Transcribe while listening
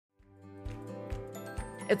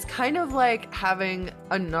It's kind of like having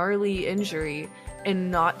a gnarly injury and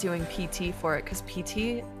not doing PT for it, because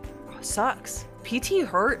PT sucks. PT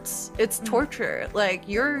hurts. It's torture. Like,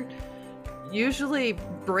 you're usually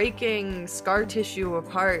breaking scar tissue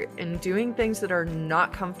apart and doing things that are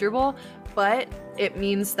not comfortable, but it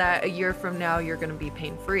means that a year from now you're going to be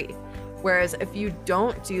pain-free. Whereas if you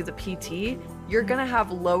don't do the PT, you're going to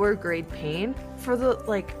have lower grade pain for the,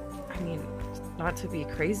 like, I mean, not to be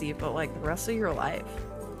crazy, but like the rest of your life.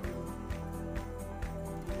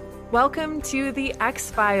 Welcome to The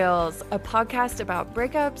X-Files, a podcast about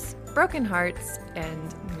breakups, broken hearts,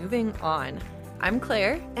 and moving on. I'm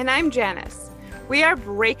Claire. And I'm Janice. We are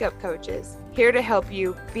breakup coaches, here to help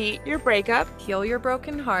you beat your breakup, Heal your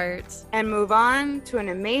broken heart, and move on to an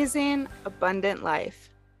amazing, abundant life.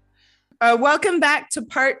 Welcome back to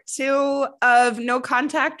part 2 of No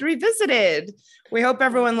Contact Revisited. We hope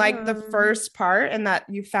everyone liked the first part and that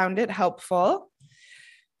you found it helpful.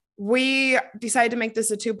 We decided to make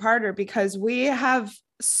this a 2-parter because we have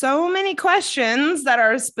so many questions that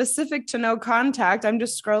are specific to no contact. I'm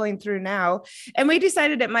just scrolling through now, and we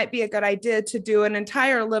decided it might be a good idea to do an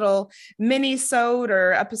entire little mini-sode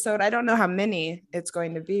or episode. I don't know how many it's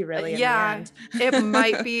going to be really. Yeah, it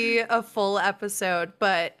might be a full episode,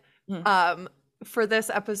 but for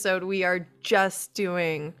this episode, we are just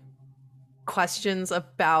doing questions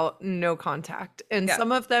about no contact, and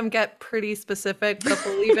some of them get pretty specific, but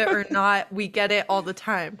believe it or not, we get it all the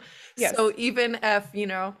time. Yes. So even if, you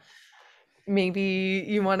know, maybe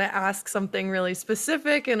you want to ask something really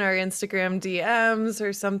specific in our Instagram DMs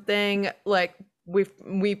or something, like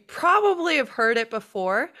we probably have heard it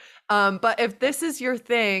before, but if this is your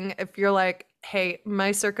thing, if you're like, hey,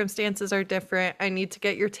 my circumstances are different, I need to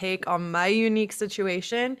get your take on my unique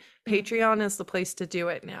situation, Patreon is the place to do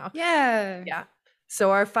it now. Yeah.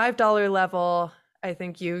 So our $5 level, I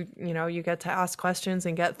think you get to ask questions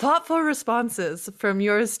and get thoughtful responses from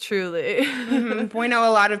yours truly. We know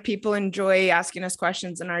a lot of people enjoy asking us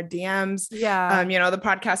questions in our DMs. Yeah. The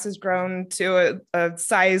podcast has grown to a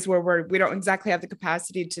size where we don't exactly have the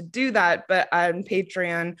capacity to do that, but on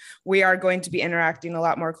Patreon, we are going to be interacting a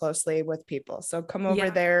lot more closely with people. So come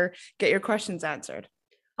over there, get your questions answered.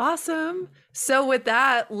 Awesome. So with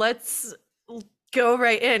that, let's go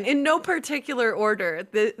right in no particular order.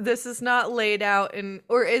 This is not laid out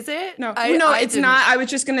or is it? No, it's not. I was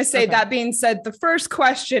just going to say, that being said, the first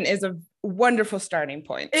question is a wonderful starting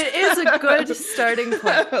point. It is a good starting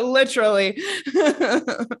point. Literally.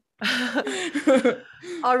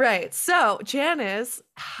 All right. So Janice,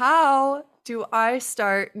 how do I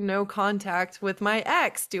start no contact with my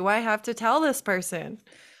ex? Do I have to tell this person?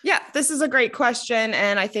 Yeah, this is a great question,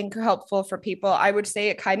 and I think helpful for people. I would say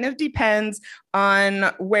it kind of depends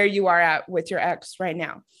on where you are at with your ex right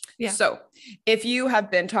now. Yeah. So if you have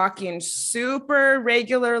been talking super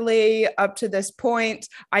regularly up to this point,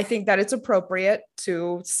 I think that it's appropriate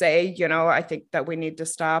to say, I think that we need to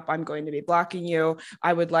stop. I'm going to be blocking you.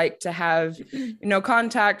 I would like to have no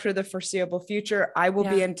contact for the foreseeable future. I will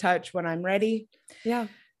be in touch when I'm ready. Yeah.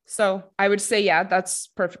 So I would say, that's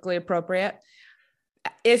perfectly appropriate.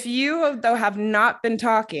 If you, though, have not been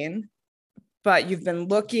talking, but you've been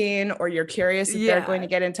looking, or you're curious if they're going to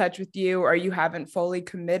get in touch with you, or you haven't fully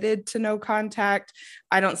committed to no contact,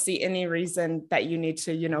 I don't see any reason that you need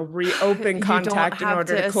to, reopen contact in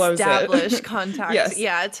order to close it. Establish contact. Yes.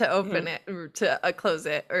 Yeah. To open it or to close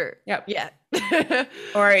it or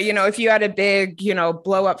or, if you had a big,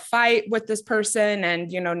 blow up fight with this person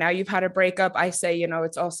and, now you've had a breakup, I say,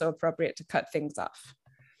 it's also appropriate to cut things off.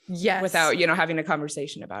 Yes. Without, having a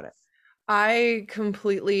conversation about it. I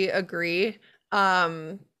completely agree.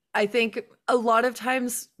 I think a lot of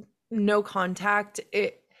times no contact,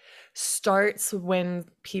 it starts when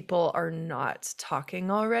people are not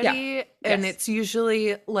talking already. And it's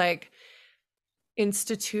usually like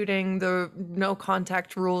instituting the no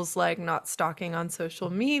contact rules, like not stalking on social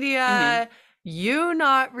media, you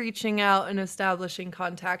not reaching out and establishing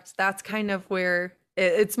contact. That's kind of where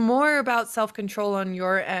it's more about self-control on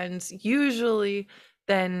your end, usually,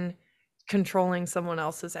 than controlling someone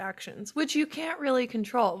else's actions, which you can't really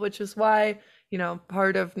control, which is why,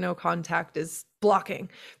 part of no contact is blocking.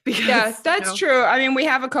 Because, that's true. I mean, we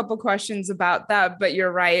have a couple questions about that, but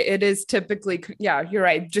you're right. It is typically, you're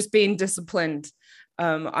right. Just being disciplined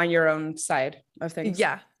on your own side of things.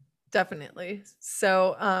 Yeah, definitely.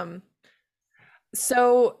 So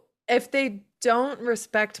if they don't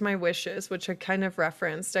respect my wishes, which I kind of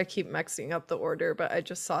referenced, I keep mixing up the order, but I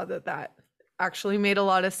just saw that actually made a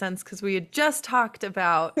lot of sense because we had just talked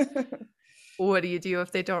about what do you do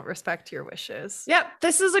if they don't respect your wishes? Yep.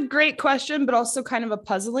 This is a great question, but also kind of a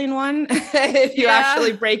puzzling one if you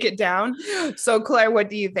actually break it down. So Claire, what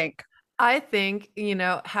do you think? I think,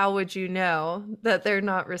 how would you know that they're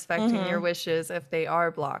not respecting your wishes if they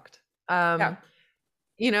are blocked?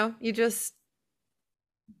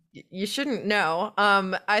 You shouldn't know.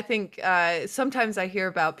 I think sometimes I hear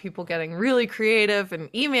about people getting really creative and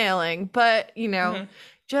emailing, but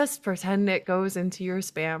just pretend it goes into your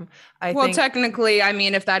spam. Technically, I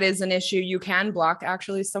mean, if that is an issue, you can block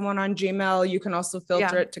actually someone on Gmail. You can also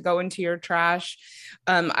filter it to go into your trash.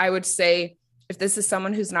 I would say if this is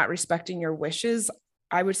someone who's not respecting your wishes,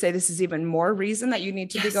 I would say this is even more reason that you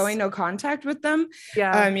need to be going no contact with them.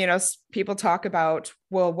 Yeah. People talk about,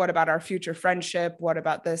 well, what about our future friendship? What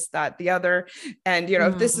about this, that, the other? And,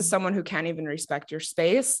 if this is someone who can't even respect your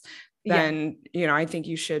space, then, I think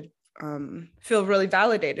you should feel really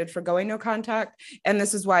validated for going no contact. And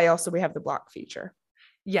this is why also we have the block feature.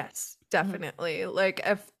 Yes, definitely. Like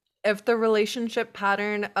if the relationship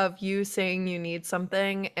pattern of you saying you need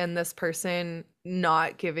something and this person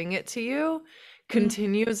not giving it to you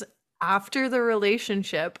continues after the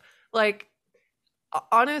relationship, like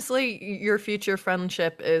honestly, your future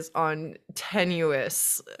friendship is on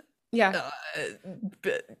tenuous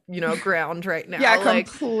ground right now. Yeah,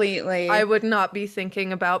 completely. I would not be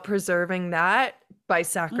thinking about preserving that by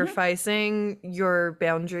sacrificing your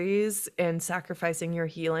boundaries and sacrificing your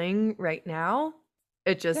healing right now.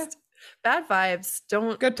 It just bad vibes.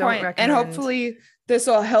 Don't recommend. And hopefully this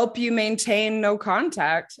will help you maintain no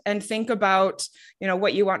contact and think about,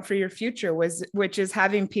 what you want for your future, which is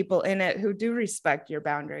having people in it who do respect your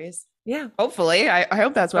boundaries. Yeah. Hopefully. I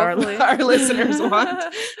hope that's what our listeners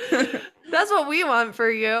want. That's what we want for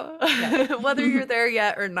you, whether you're there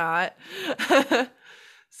yet or not.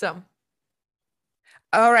 So.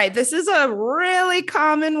 All right. This is a really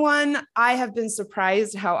common one. I have been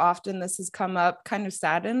surprised how often this has come up, kind of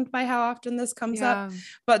saddened by how often this comes up.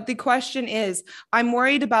 But the question is, I'm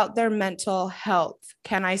worried about their mental health.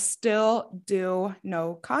 Can I still do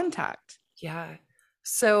no contact? Yeah.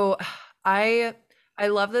 So I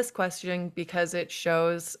love this question because it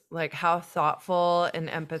shows like how thoughtful and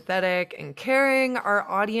empathetic and caring our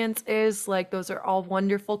audience is. Like those are all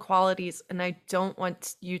wonderful qualities. And I don't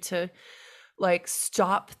want you to like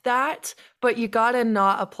stop that, but you got to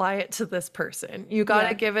not apply it to this person. You got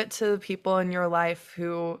to give it to the people in your life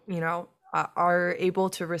who, are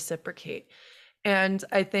able to reciprocate. And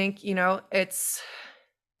I think,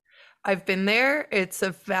 I've been there. It's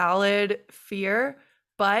a valid fear,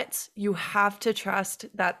 but you have to trust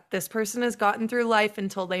that this person has gotten through life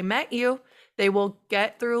until they met you. They will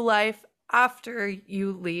get through life after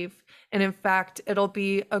you leave. And in fact, it'll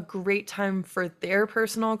be a great time for their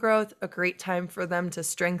personal growth, a great time for them to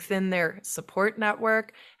strengthen their support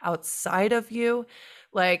network outside of you.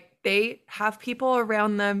 Like they have people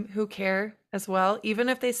around them who care as well. Even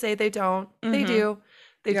if they say they don't, they do.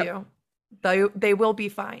 They do. They will be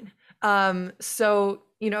fine. So,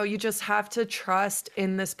 you just have to trust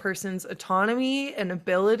in this person's autonomy and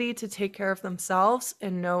ability to take care of themselves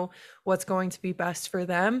and know what's going to be best for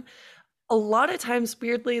them. A lot of times,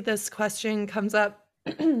 weirdly, this question comes up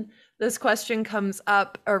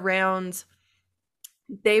around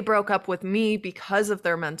they broke up with me because of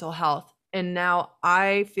their mental health. And now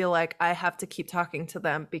I feel like I have to keep talking to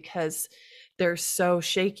them because they're so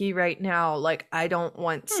shaky right now. Like I don't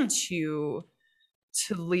want to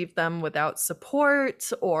leave them without support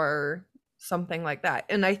or something like that.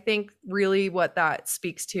 And I think really what that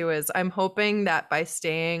speaks to is I'm hoping that by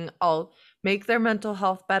staying, I'll make their mental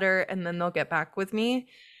health better and then they'll get back with me.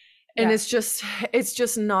 And it's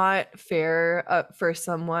just not fair for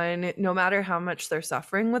someone, no matter how much they're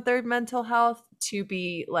suffering with their mental health, to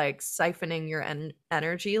be like siphoning your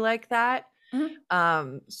energy like that.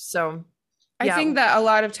 So I think that a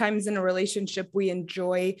lot of times in a relationship, we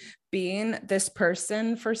enjoy being this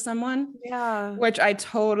person for someone, which I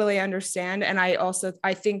totally understand. And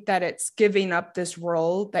I think that it's giving up this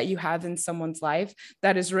role that you have in someone's life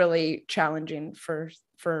that is really challenging for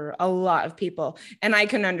a lot of people. And I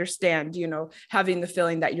can understand, having the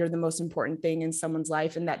feeling that you're the most important thing in someone's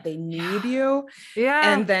life and that they need you.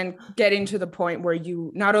 And then getting to the point where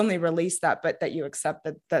you not only release that, but that you accept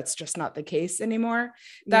that that's just not the case anymore.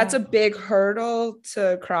 That's a big hurdle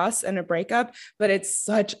to cross in a breakup, but it's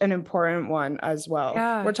such an important one as well.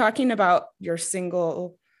 We're talking about your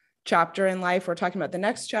single chapter in life. We're talking about the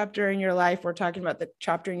next chapter in your life. We're talking about the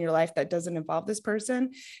chapter in your life that doesn't involve this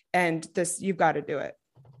person. And you've got to do it.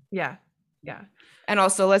 Yeah. And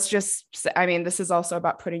also this is also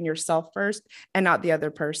about putting yourself first and not the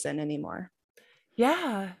other person anymore.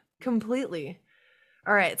 Yeah, completely.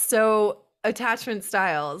 All right. So attachment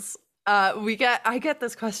styles, I get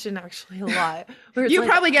this question actually a lot. You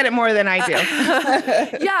probably get it more than I do.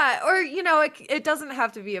 Yeah, or it doesn't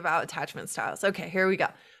have to be about attachment styles. Okay, here we go.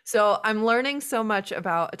 So I'm learning so much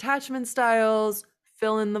about attachment styles,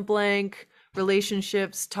 fill in the blank,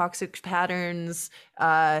 relationships, toxic patterns,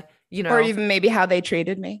 or even maybe how they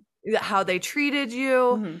treated me, how they treated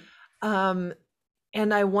you. Mm-hmm.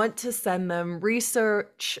 And I want to send them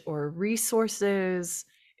research or resources.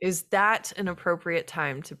 Is that an appropriate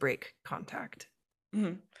time to break contact?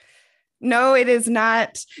 Mm-hmm. No, it is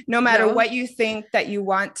not. No matter what you think that you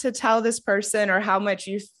want to tell this person, or how much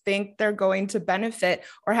you think they're going to benefit,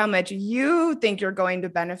 or how much you think you're going to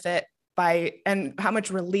benefit by, and how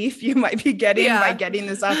much relief you might be getting by getting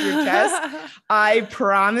this off your chest, I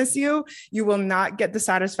promise you, you will not get the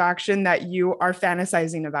satisfaction that you are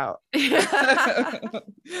fantasizing about. You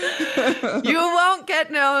won't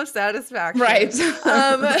get no satisfaction. Right.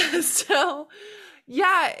 So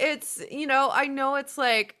yeah, it's, I know it's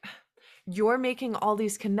like, you're making all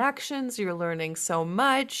these connections, you're learning so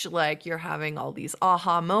much, like you're having all these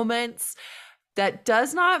aha moments. That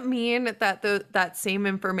does not mean that that same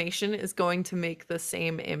information is going to make the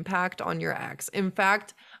same impact on your ex. In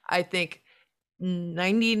fact, I think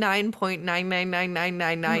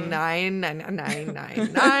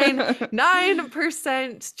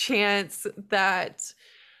 99.999999999% chance that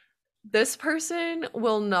this person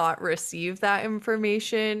will not receive that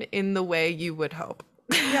information in the way you would hope.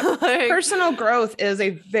 Yep. Personal growth is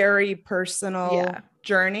a very personal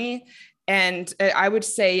journey. And I would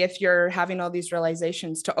say, if you're having all these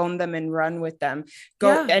realizations, to own them and run with them,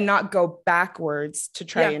 and not go backwards to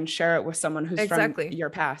try and share it with someone who's from your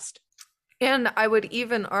past. And I would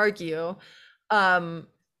even argue,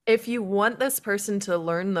 if you want this person to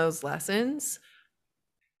learn those lessons,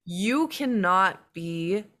 you cannot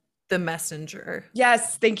be the messenger.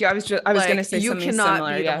 Yes, thank you. I was going to say something similar. You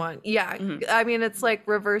cannot be the one. Yeah. Mm-hmm. I mean, it's like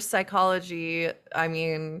reverse psychology. I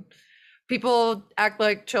mean, people act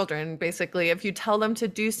like children, basically. If you tell them to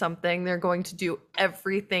do something, they're going to do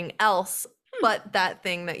everything else but that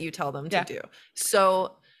thing that you tell them to do.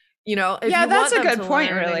 So, if you that's want a them good to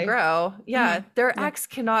point, learn really. and grow, their ex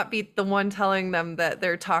cannot be the one telling them that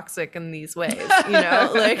they're toxic in these ways.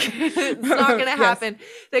 Like it's not going to happen.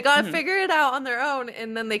 They got to figure it out on their own,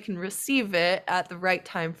 and then they can receive it at the right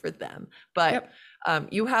time for them. But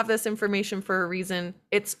you have this information for a reason.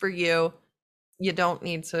 It's for you. You don't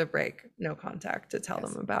need to break no contact to tell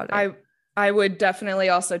them about it. I would definitely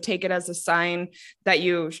also take it as a sign that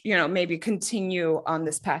you maybe continue on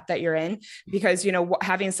this path that you're in, because,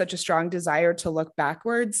 having such a strong desire to look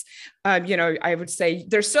backwards, I would say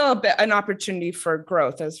there's still an opportunity for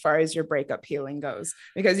growth as far as your breakup healing goes,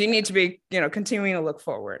 because you need to be, continuing to look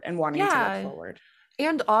forward and wanting to look forward.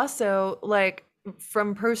 And also, like,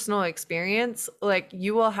 from personal experience, like,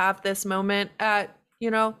 you will have this moment at,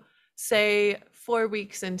 say 4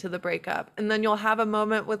 weeks into the breakup, and then you'll have a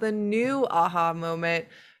moment with a new aha moment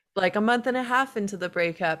like a month and a half into the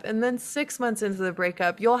breakup, and then 6 months into the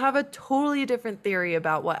breakup, you'll have a totally different theory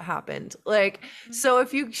about what happened. Like, so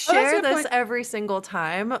if you share this every single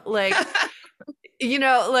time, like,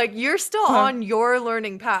 like you're still on your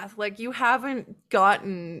learning path. Like, you haven't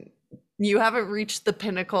reached the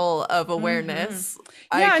pinnacle of awareness.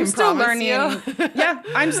 I'm still learning.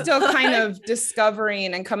 I'm still kind of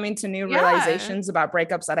discovering and coming to new realizations about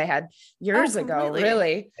breakups that I had years ago.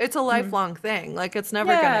 Really. It's a lifelong thing. Like, it's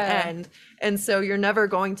never going to end. And so you're never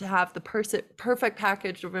going to have the perfect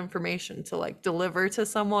package of information to like deliver to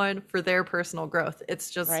someone for their personal growth.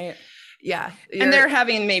 It's just, and they're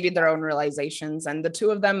having maybe their own realizations, and the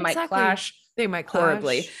two of them might clash. They might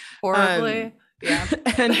clash horribly.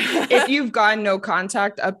 And if you've gone no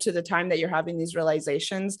contact up to the time that you're having these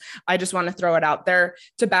realizations, I just want to throw it out there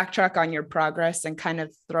to backtrack on your progress and kind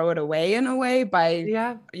of throw it away in a way by,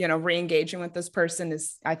 re-engaging with this person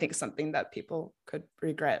is, I think, something that people could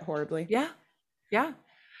regret horribly. Yeah.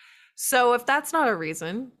 So if that's not a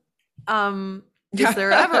reason, is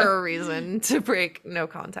there ever a reason to break no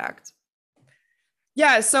contact?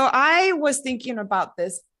 Yeah. So I was thinking about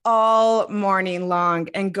this all morning long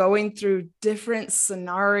and going through different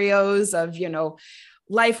scenarios of,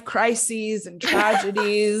 life crises and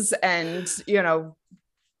tragedies and,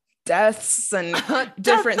 deaths and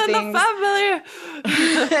different things. The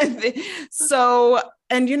family. So,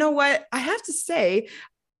 and you know what? I have to say,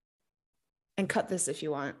 and cut this if you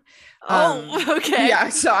want. Okay. Yeah.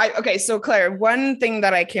 So Claire, one thing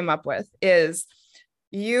that I came up with is,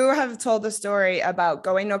 you have told the story about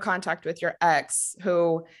going no contact with your ex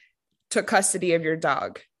who took custody of your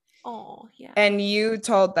dog. Oh, yeah. And you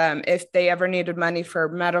told them if they ever needed money for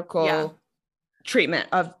medical treatment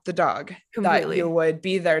of the dog, that Completely. you would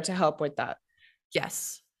be there to help with that.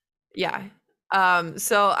 Yes. Yeah.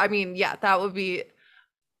 So I mean, yeah, that would be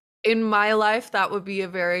in my life, that would be a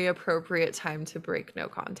very appropriate time to break no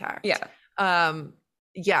contact. Yeah.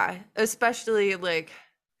 Yeah, especially like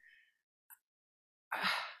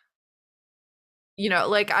you know,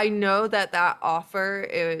 like I know that offer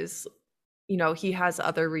is, you know, he has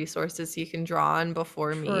other resources he can draw on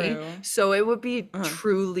before me. True. So it would be Uh-huh.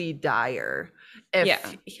 truly dire if Yeah.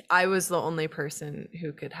 I was the only person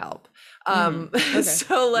who could help. Okay.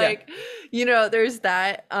 So like, you know, there's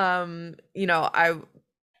that. You know,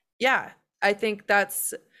 I think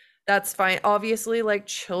that's fine. Obviously, like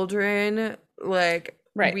children, like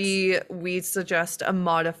Right. we suggest a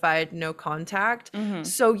modified no contact.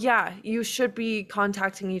 So yeah, you should be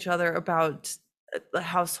contacting each other about the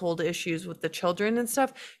household issues with the children and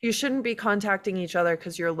stuff. You shouldn't be contacting each other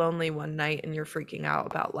because you're lonely one night and you're freaking out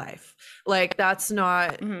about life. Like that's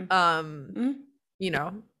not you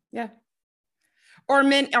know. Yeah. Or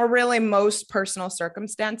really most personal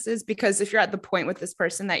circumstances, because if you're at the point with this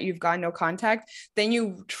person that you've got no contact, then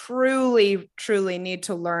you truly need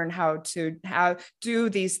to learn how to do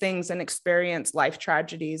these things and experience life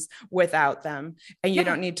tragedies without them, and you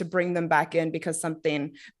don't need to bring them back in because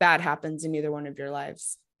something bad happens in either one of your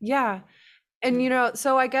lives. Yeah. And you know,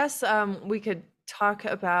 so I guess we could talk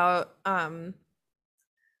about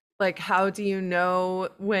like how do you know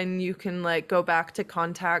when you can like go back to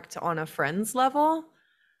contact on a friend's level?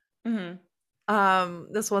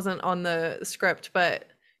 This wasn't on the script, but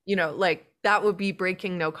you know, like that would be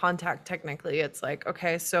breaking no contact technically. It's like,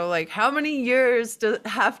 okay, so like how many years do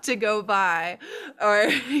have to go by? Or,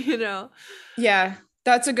 you know. Yeah,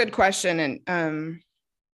 that's a good question. And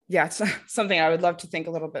yeah, it's something I would love to think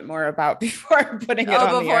a little bit more about before putting it on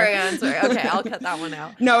Before the I air. answer. Okay, I'll cut that one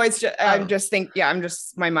out. No, it's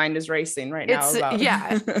just my mind is racing right now about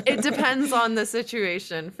yeah, it depends on the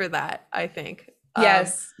situation for that, I think.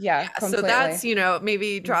 Yes, yeah, so that's, you know,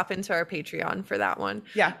 maybe drop into our Patreon for that one.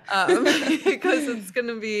 Yeah. Because it's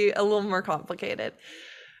gonna be a little more complicated.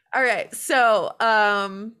 All right, so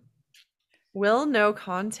will no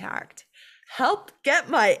contact help get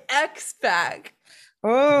my ex back?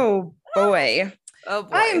 Oh boy. Oh boy.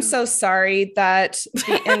 I am so sorry that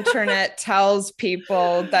the internet tells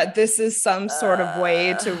people that this is some sort of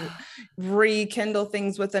way to rekindle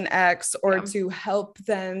things with an ex, or to help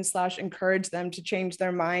them / encourage them to change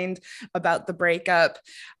their mind about the breakup.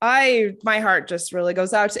 My heart just really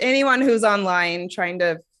goes out to anyone who's online trying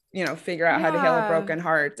to, you know, figure out how to heal a broken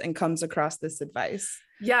heart and comes across this advice.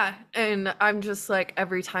 Yeah, and I'm just like,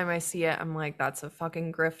 every time I see it, I'm like, that's a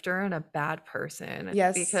fucking grifter and a bad person.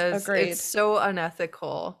 Yes, because agreed. It's so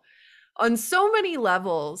unethical on so many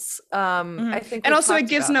levels. I think, and also it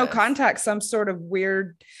gives no contact some sort of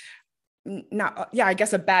weird, I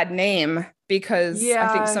guess a bad name, because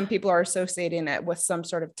I think some people are associating it with some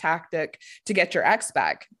sort of tactic to get your ex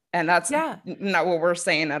back. And that's not what we're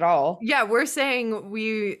saying at all. Yeah, we're saying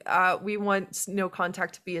we want no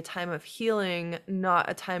contact to be a time of healing, not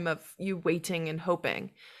a time of you waiting and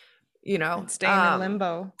hoping, you know, and staying in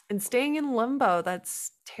limbo. And staying in limbo,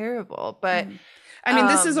 that's terrible. But I mean,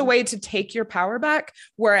 this is a way to take your power back,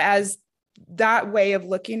 whereas that way of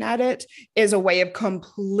looking at it is a way of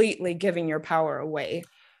completely giving your power away.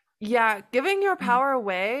 Yeah, giving your power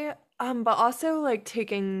away, but also like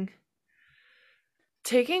taking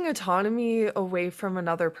autonomy away from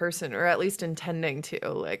another person, or at least intending to.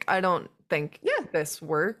 Like, I don't think this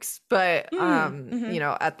works, but you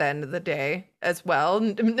know, at the end of the day as well,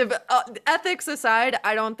 ethics aside,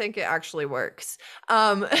 I don't think it actually works.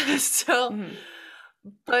 But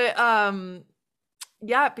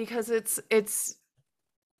yeah, because it's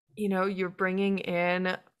you know, you're bringing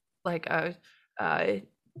in like a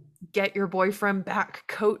get your boyfriend back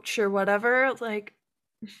coach or whatever, like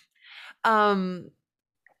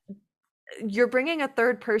you're bringing a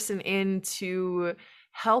third person in to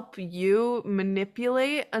help you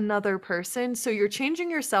manipulate another person. So you're changing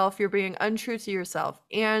yourself, you're being untrue to yourself,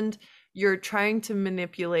 and you're trying to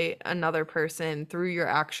manipulate another person through your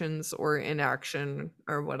actions or inaction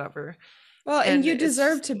or whatever. Well, and you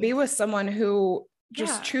deserve to be with someone who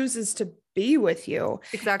just chooses to be with you.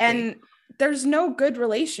 Exactly. And there's no good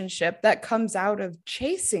relationship that comes out of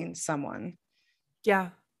chasing someone.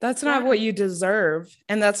 Yeah. That's not what you deserve.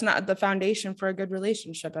 And that's not the foundation for a good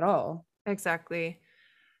relationship at all. Exactly.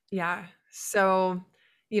 Yeah. So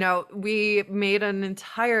we made an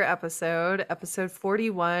entire episode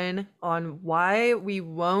 41, on why we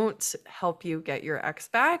won't help you get your ex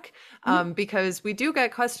back, because we do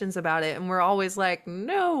get questions about it, and we're always like,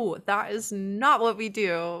 no, that is not what we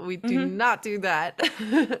do. We do not do that.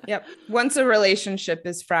 Yep. Once a relationship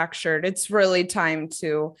is fractured, it's really time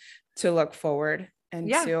to look forward and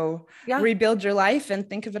to rebuild your life and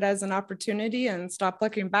think of it as an opportunity and stop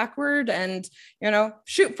looking backward and,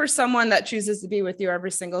 shoot for someone that chooses to be with you every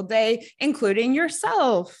single day, including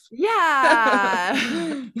yourself. Yeah.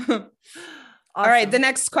 Awesome. All right. The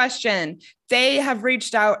next question. They have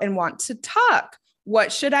reached out and want to talk.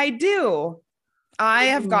 What should I do? I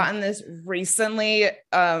have gotten this recently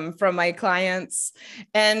from my clients.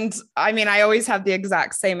 And I mean, I always have the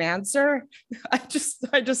exact same answer. I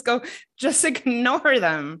just go, just ignore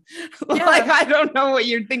them. Yeah. Like, I don't know what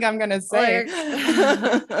you think I'm going to say.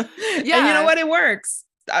 And you know what? It works.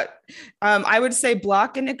 I would say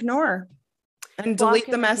block and ignore and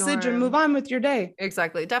delete the message and move on with your day.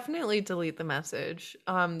 Exactly. Definitely delete the message.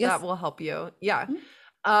 That will help you. Yeah.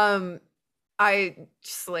 I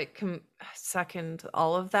just second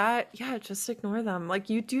all of that. Yeah, just ignore them. Like,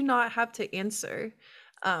 you do not have to answer.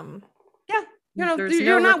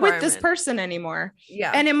 You're not with this person anymore.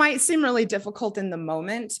 Yeah. And it might seem really difficult in the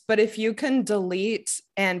moment, but if you can delete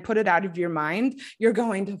and put it out of your mind, you're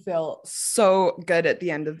going to feel so good at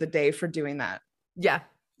the end of the day for doing that. Yeah,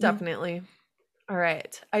 definitely. All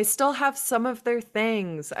right. I still have some of their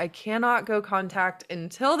things. I cannot go contact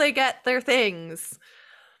until they get their things.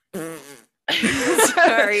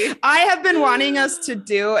 Sorry. I have been wanting us to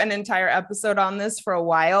do an entire episode on this for a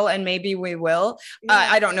while, and maybe we will.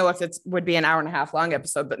 I don't know if it would be an hour and a half long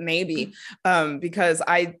episode, but maybe because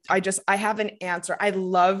I have an answer. I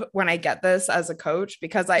love when I get this as a coach,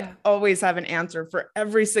 because I always have an answer for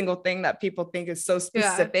every single thing that people think is so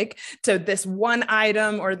specific to this one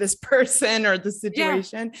item or this person or the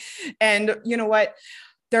situation. And you know what?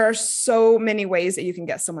 There are so many ways that you can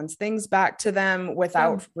get someone's things back to them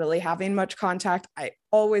without really having much contact. I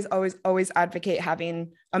always, always, always advocate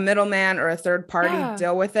having a middleman or a third party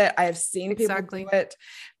deal with it. I have seen people do it.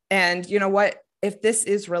 And you know what? If this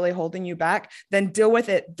is really holding you back, then deal with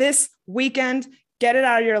it this weekend, get it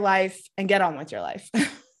out of your life and get on with your life.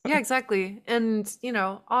 Yeah, exactly. And,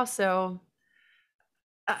 also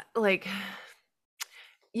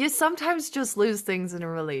you sometimes just lose things in a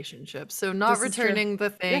relationship. So not returning the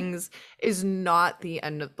things is not the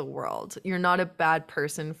end of the world. You're not a bad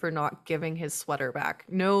person for not giving his sweater back.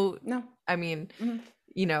 No. I mean,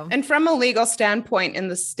 And from a legal standpoint in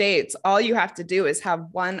the States, all you have to do is have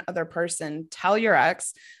one other person tell your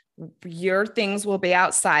ex, your things will be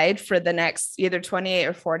outside for the next either 28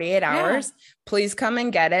 or 48 hours. Please come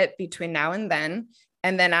and get it between now and then.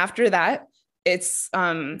 And then after that, it's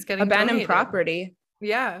abandoned donated. Property.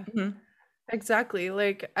 Yeah, exactly.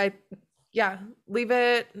 Leave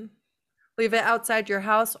it outside your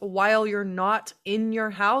house while you're not in your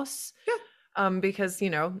house. Because,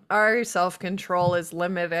 our self-control is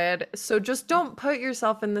limited. So just don't put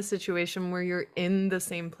yourself in the situation where you're in the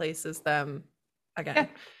same place as them again.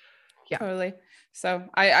 Yeah. Totally. So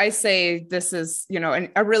I say this is,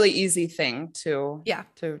 a really easy thing to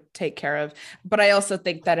take care of. But I also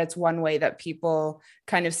think that it's one way that people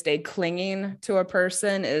kind of stay clinging to a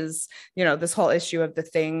person is, this whole issue of the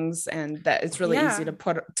things, and that it's really easy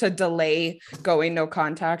to delay going no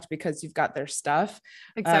contact because you've got their stuff.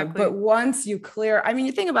 Exactly. But once you clear,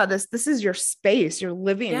 you think about this is your space, your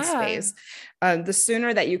living space. The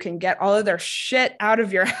sooner that you can get all of their shit out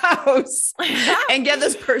of your house and get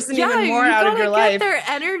this person even more out of your life. Their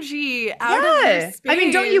energy out of their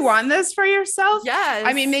space. Don't you want this for yourself?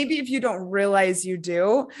 Yes. Maybe if you don't realize you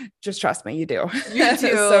do, just trust me, you do. You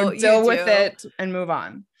do. So deal with it and move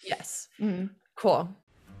on. Yes. Cool.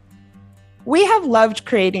 We have loved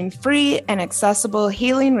creating free and accessible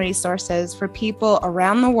healing resources for people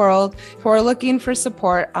around the world who are looking for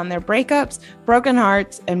support on their breakups, broken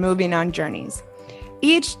hearts, and moving on journeys.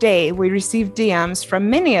 Each day, we receive DMs from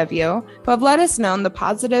many of you who have let us know the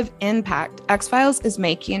positive impact X-Files is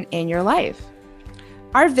making in your life.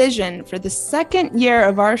 Our vision for the second year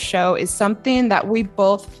of our show is something that we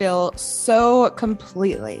both feel so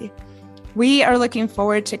completely. We are looking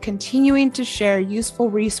forward to continuing to share useful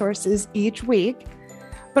resources each week,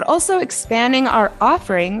 but also expanding our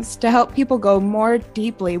offerings to help people go more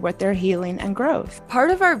deeply with their healing and growth.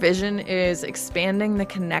 Part of our vision is expanding the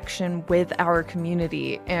connection with our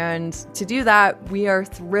community. And to do that, we are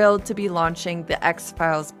thrilled to be launching the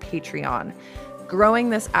X-Files Patreon. Growing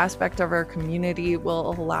this aspect of our community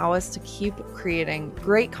will allow us to keep creating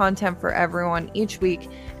great content for everyone each week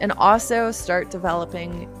and also start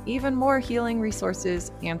developing even more healing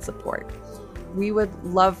resources and support. We would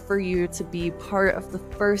love for you to be part of the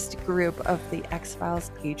first group of the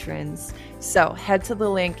X-Files patrons. So head to the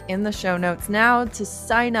link in the show notes now to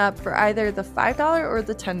sign up for either the $5 or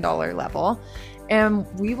the $10 level. And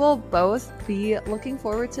we will both be looking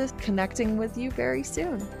forward to connecting with you very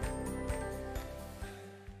soon.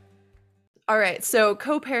 All right, so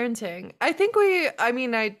co-parenting.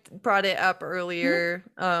 I brought it up earlier.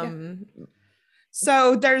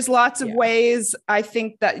 So there's lots of ways. I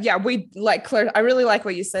think that, we like Claire. I really like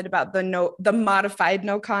what you said about the modified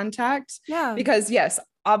no contact. Yeah. Because yes,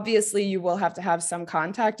 obviously you will have to have some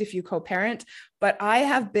contact if you co-parent, but I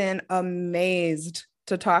have been amazed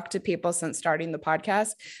to talk to people since starting the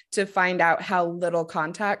podcast to find out how little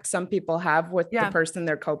contact some people have with the person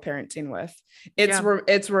they're co-parenting with.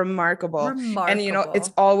 It's remarkable. And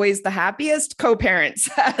it's always the happiest co-parents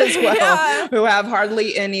as well who have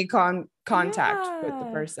hardly any contact with the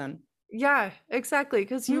person. Yeah, exactly.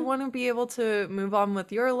 Because you want to be able to move on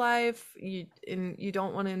with your life. You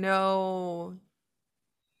don't want to know,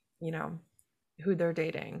 who they're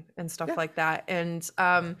dating and stuff like that. And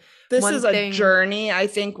this is a journey, I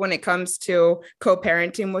think, when it comes to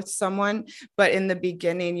co-parenting with someone. But in the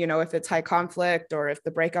beginning, if it's high conflict or if the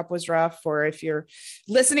breakup was rough, or if you're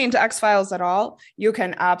listening to X-Files at all, you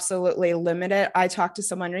can absolutely limit it. I talked to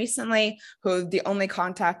someone recently who the only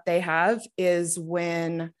contact they have is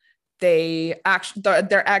when their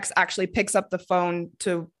ex actually picks up the phone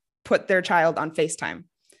to put their child on FaceTime.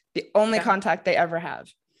 The only contact they ever have.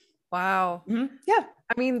 Wow. Mm-hmm. Yeah.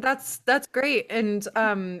 I mean, that's great. And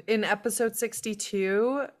in episode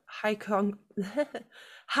 62, high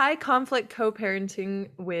conflict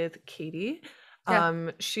co-parenting with Katie.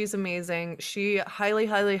 She's amazing. She highly,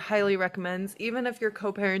 highly, highly recommends, even if your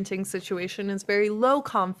co-parenting situation is very low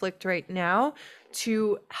conflict right now,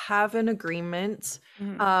 to have an agreement,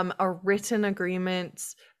 a written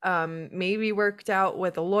agreement, maybe worked out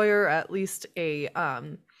with a lawyer, at least a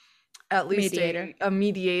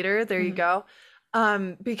mediator. There you go.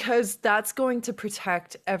 Because that's going to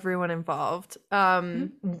protect everyone involved.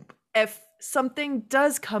 If something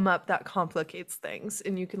does come up that complicates things,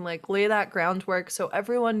 and you can lay that groundwork so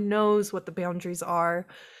everyone knows what the boundaries are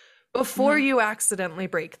before you accidentally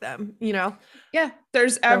break them,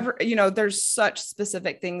 there's there's such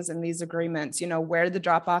specific things in these agreements, where the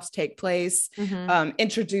drop-offs take place,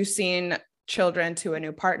 introducing children to a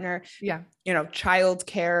new partner,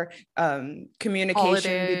 childcare, communication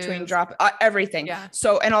holidays, between everything.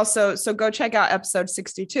 So go check out episode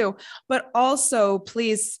 62, but also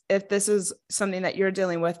please, if this is something that you're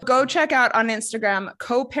dealing with, go check out on Instagram,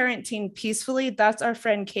 Co-Parenting Peacefully. That's our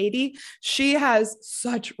friend Katie. She has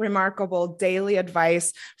such remarkable daily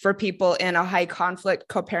advice for people in a high conflict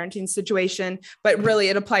co-parenting situation, but really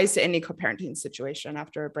it applies to any co-parenting situation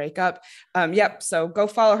after a breakup. So go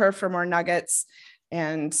follow her for more nuggets.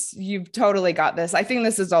 And you've totally got this. I think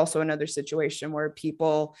this is also another situation where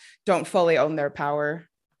people don't fully own their power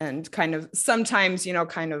and kind of sometimes,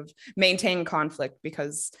 kind of maintain conflict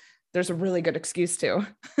because there's a really good excuse to.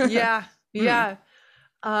 Yeah.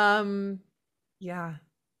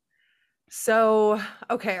 So,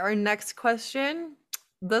 okay, our next question.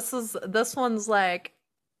 This one's like,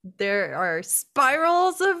 there are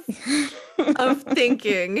spirals of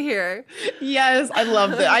thinking here. Yes, I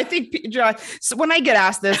love that. I think so when I get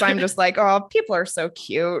asked this, I'm just like, oh, people are so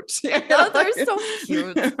cute. Oh, they're so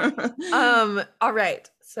cute. All right.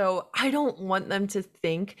 So I don't want them to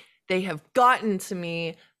think they have gotten to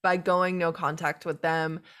me by going no contact with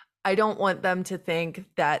them. I don't want them to think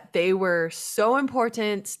that they were so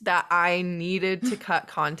important that I needed to cut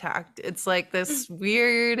contact. It's like this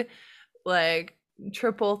weird,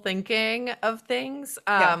 triple thinking of things.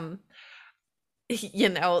 I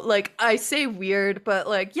say weird, but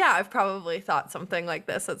I've probably thought something like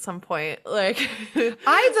this at some point. I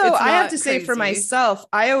have to say for myself,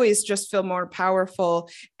 I always just feel more powerful,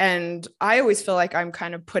 and I always feel like I'm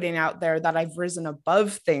kind of putting out there that I've risen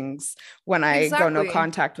above things when I go no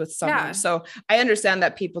contact with someone. So I understand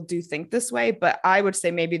that people do think this way, but I would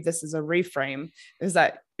say maybe this is a reframe, is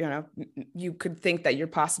that you could think that you're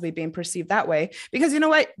possibly being perceived that way because you know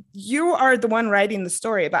what? You are the one writing the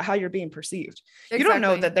story about how you're being perceived. Exactly. You don't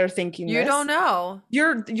know that they're thinking you don't know.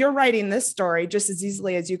 You're writing this story just as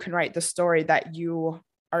easily as you can write the story that you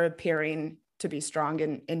are appearing to be strong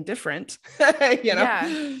and indifferent.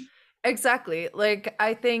 Yeah, exactly.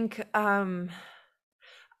 I think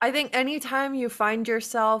anytime you find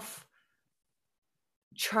yourself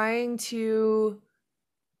trying to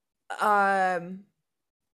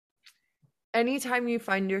Anytime you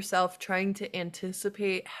find yourself trying to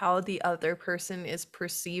anticipate how the other person is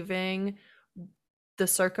perceiving the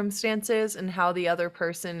circumstances and how the other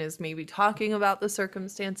person is maybe talking about the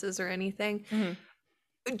circumstances or anything,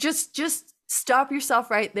 just stop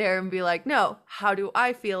yourself right there and be like, no, how do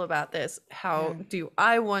I feel about this? How do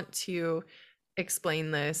I want to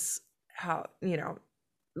explain this? How,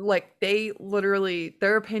 like, they literally,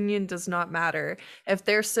 their opinion does not matter. If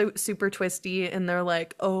they're so super twisty and they're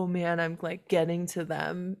like, oh man, I'm like getting to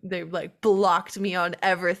them, they like blocked me on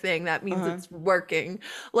everything, that means it's working.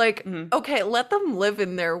 Like, okay, let them live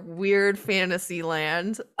in their weird fantasy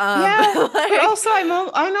land. But also I'm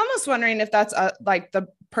almost wondering if that's like the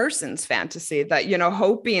person's fantasy, that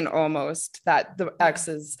hoping almost that the ex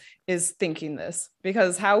is thinking this,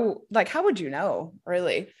 because how would you know,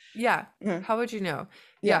 really? How would you know?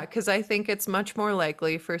 Because I think it's much more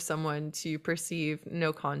likely for someone to perceive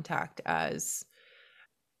no contact as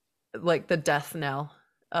like the death knell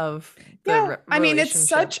of the relationship. I mean, it's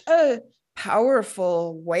such a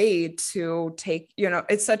powerful way to take,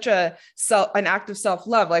 it's such an act of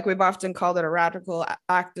self-love. Like, we've often called it an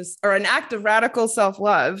act of radical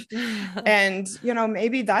self-love. And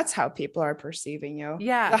maybe that's how people are perceiving you.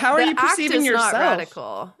 So how are you perceiving yourself? Not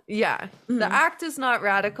radical. The act is not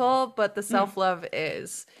radical, but the self-love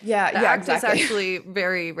is. The act is actually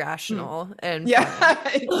very rational and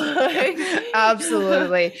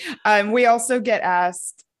absolutely. We also get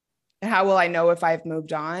asked, how will I know if I've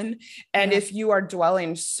moved on? And if you are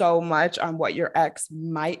dwelling so much on what your ex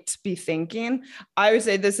might be thinking, I would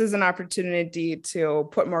say this is an opportunity to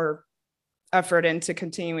put more effort into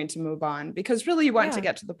continuing to move on, because really you want to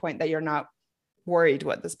get to the point that you're not worried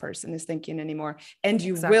what this person is thinking anymore. And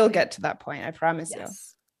you will get to that point. I promise you.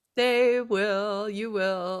 They will, you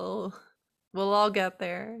will. We'll all get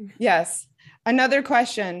there. Yes. Another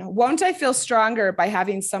question. Won't I feel stronger by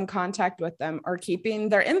having some contact with them or keeping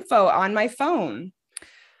their info on my phone?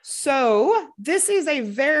 So this is a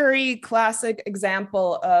very classic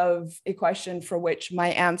example of a question for which my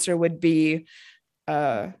answer would be,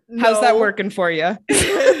 how's that working for you?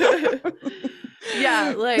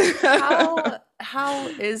 Like, how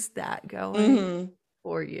is that going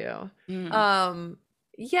for you?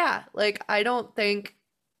 Like, I don't think,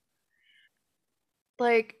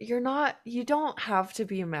 like, you don't have to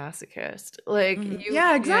be a masochist. Like,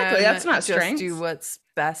 exactly. That's not strength. Just do what's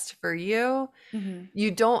best for you. You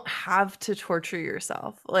don't have to torture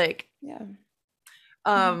yourself. Like,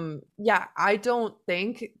 I don't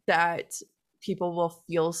think that people will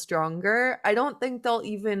feel stronger. I don't think they'll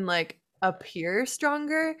even like appear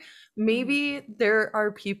stronger. Maybe there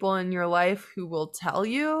are people in your life who will tell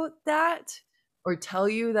you that, or tell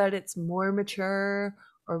you that it's more mature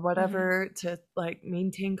or whatever to like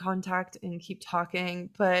maintain contact and keep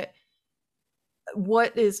talking. But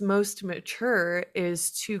what is most mature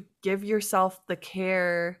is to give yourself the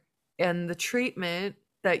care and the treatment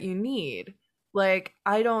that you need. Like,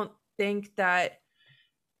 I don't think that,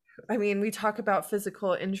 I mean, we talk about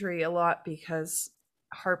physical injury a lot because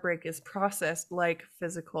heartbreak is processed like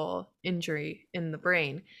physical injury in the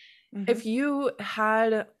brain. If you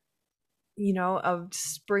had, a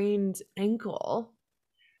sprained ankle,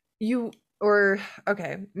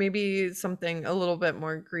 maybe something a little bit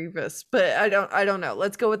more grievous, but I don't know.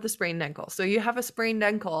 Let's go with the sprained ankle. So you have a sprained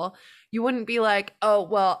ankle. You wouldn't be like, oh,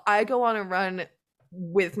 well, I go on a run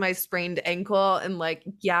with my sprained ankle and like,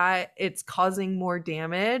 it's causing more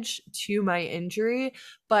damage to my injury,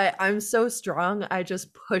 but I'm so strong, I just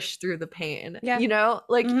push through the pain.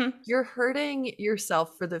 You're hurting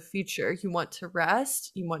yourself for the future. You want to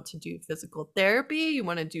rest, you want to do physical therapy, you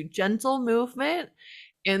want to do gentle movement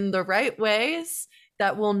in the right ways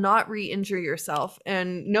that will not re-injure yourself.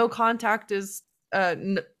 And no contact is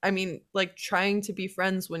like, trying to be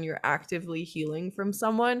friends when you're actively healing from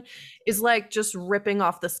someone is like just ripping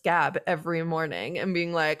off the scab every morning and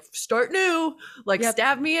being like, start new, like,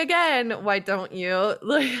 stab me again, why don't you?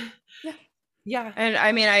 Like, and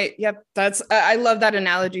I mean, I love that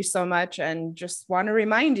analogy so much, and just want to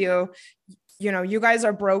remind you, you guys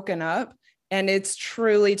are broken up, and it's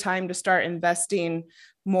truly time to start investing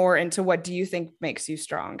more into what do you think makes you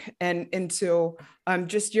strong, and into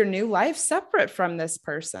just your new life separate from this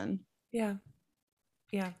person.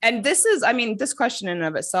 And this is, this question in and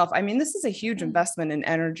of itself, this is a huge investment in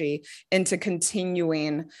energy into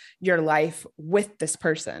continuing your life with this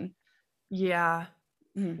person.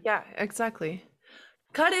 Exactly.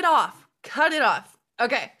 Cut it off.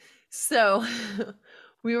 Okay, so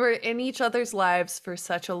we were in each other's lives for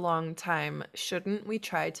such a long time. Shouldn't we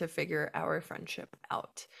try to figure our friendship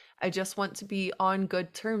out? I just want to be on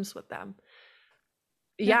good terms with them.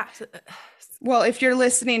 yeah. Well, if you're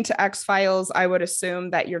listening to X-Files, I would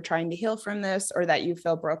assume that you're trying to heal from this, or that you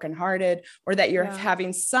feel brokenhearted, or that you're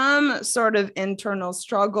having some sort of internal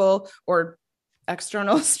struggle or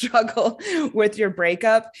external struggle with your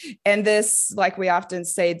breakup. And this, like we often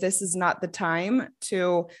say, this is not the time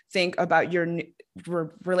to think about your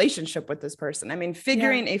relationship with this person. I mean,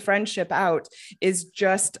 figuring a friendship out is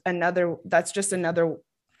just another,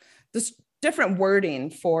 this different wording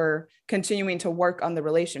for continuing to work on the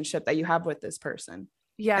relationship that you have with this person.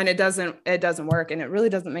 Yeah. And it doesn't work. And it really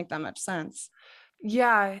doesn't make that much sense.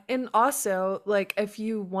 Yeah. And also, like, if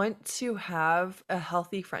you want to have a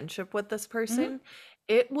healthy friendship with this person,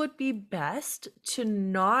 it would be best to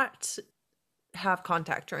not have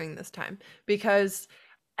contact during this time, because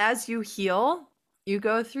as you heal, you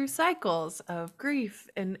go through cycles of grief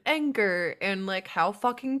and anger and like, how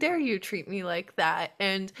fucking dare you treat me like that?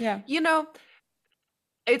 And, you know,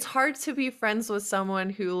 it's hard to be friends with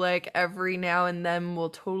someone who like every now and then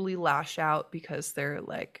will totally lash out because they're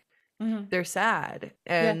like, they're sad,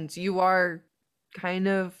 and you are kind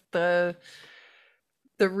of the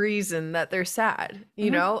reason that they're sad, you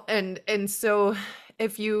know? And so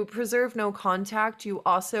if you preserve no contact, you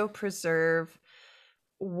also preserve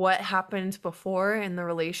what happened before in the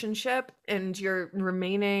relationship, and you're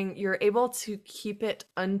able to keep it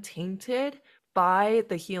untainted by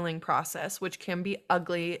the healing process, which can be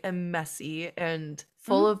ugly and messy and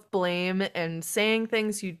full of blame and saying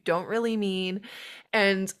things you don't really mean.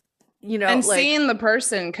 And you know, and like, seeing the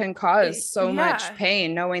person can cause so much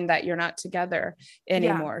pain, knowing that you're not together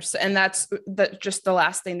anymore. So, and that's just the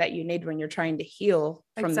last thing that you need when you're trying to heal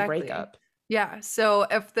from the breakup. Yeah. So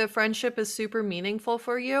if the friendship is super meaningful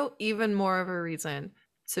for you, even more of a reason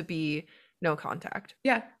to be no contact.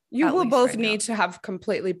 Yeah. You will both need to have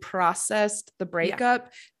completely processed the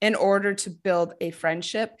breakup in order to build a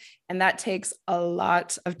friendship. And that takes a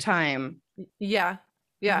lot of time. Yeah.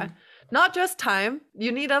 Yeah. Not just time.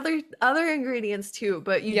 You need other ingredients too,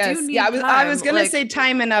 but you do need time. I was going to say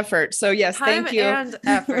time and effort. So yes, thank you. Time and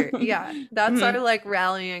effort. Yeah. That's our like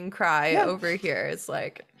rallying cry over here. It's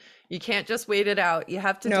like, you can't just wait it out. You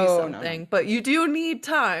have to do something, but you do need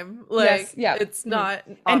time. Like, it's not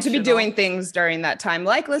optional. And to be doing things during that time,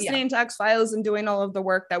 like listening to X-Files and doing all of the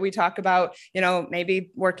work that we talk about, you know,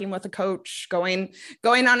 maybe working with a coach, going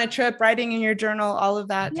on a trip, writing in your journal, all of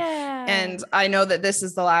that. Yeah. And I know that this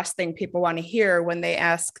is the last thing people want to hear when they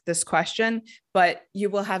ask this question, but you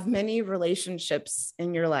will have many relationships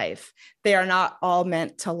in your life. They are not all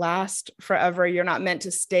meant to last forever. You're not meant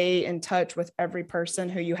to stay in touch with every person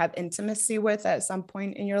who you have intimacy with at some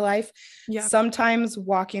point in your life. Yeah. Sometimes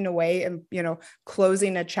walking away and, you know,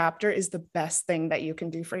 closing a chapter is the best thing that you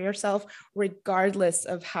can do for yourself, regardless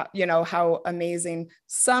of how, you know, how amazing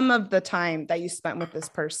some of the time that you spent with this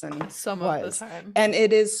person was. Of the time. And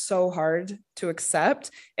it is so hard to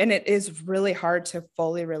accept. And it is really hard to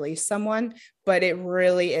fully release someone, but it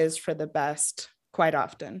really is for the best quite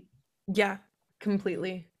often. Yeah,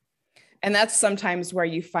 completely. And that's sometimes where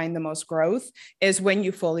you find the most growth, is when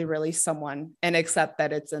you fully release someone and accept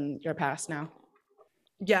that it's in your past now.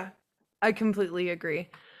 Yeah, I completely agree.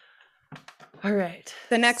 All right.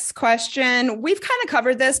 The next question, we've kind of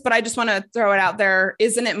covered this, but I just want to throw it out there.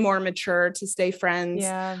 Isn't it more mature to stay friends?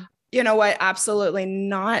 Yeah. You know what? Absolutely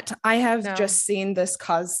not. I have just seen this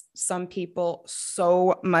cause some people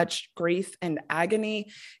so much grief and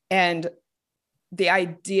agony, and the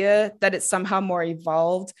idea that it's somehow more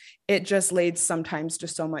evolved, it just leads sometimes to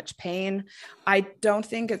so much pain. I don't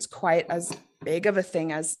think it's quite as big of a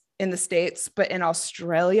thing as in the States, but in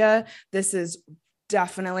Australia, this is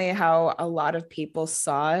definitely how a lot of people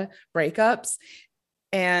saw breakups.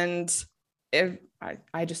 And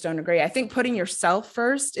I just don't agree. I think putting yourself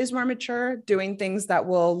first is more mature. Doing things that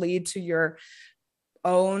will lead to your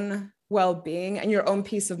own well-being and your own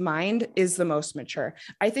peace of mind is the most mature.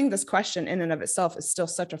 I think this question in and of itself is still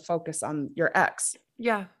such a focus on your ex.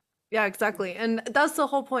 Yeah. Yeah, exactly. And that's the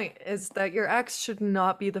whole point, is that your ex should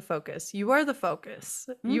not be the focus. You are the focus.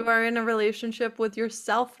 You are in a relationship with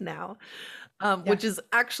yourself now, which is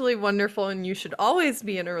actually wonderful. And you should always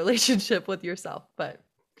be in a relationship with yourself. But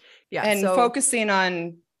yeah. And focusing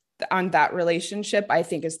on that relationship, I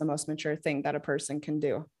think, is the most mature thing that a person can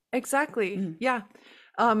do. Exactly. Yeah.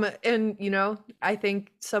 And you know, I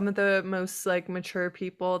think some of the most like mature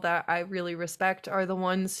people that I really respect are the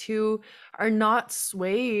ones who are not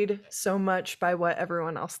swayed so much by what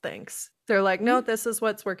everyone else thinks. They're like, no, this is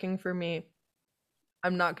what's working for me.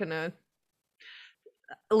 I'm not gonna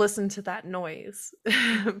listen to that noise.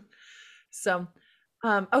 So,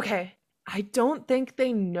 okay. I don't think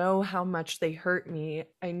they know how much they hurt me.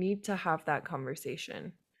 I need to have that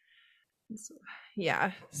conversation. So,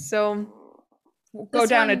 Yeah. So Go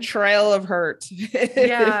down a trail of hurt.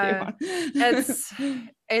 Yeah.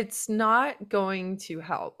 It's not going to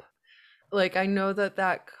help. Like, I know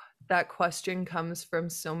that question comes from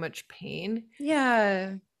so much pain.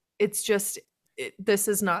 Yeah. It's just this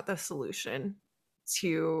is not the solution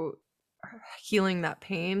to healing that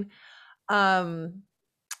pain. They're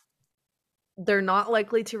not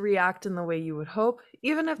likely to react in the way you would hope.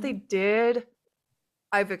 Even if they did,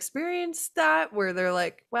 I've experienced that where they're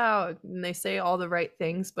like, wow, and they say all the right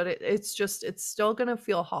things, but it's still gonna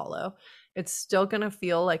feel hollow. It's still gonna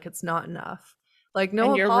feel like it's not enough. Like, no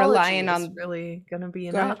And you're apology relying is on- really gonna be Go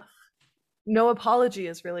enough. ahead. No apology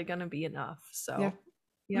is really gonna be enough. So Yeah.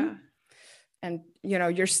 yeah. And, you know,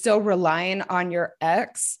 you're still relying on your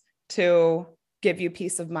ex to give you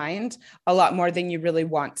peace of mind a lot more than you really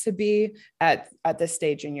want to be at this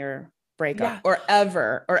stage in your breakup. Yeah. or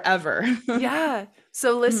ever. Yeah.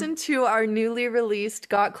 So listen to our newly released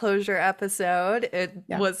Got Closure episode. It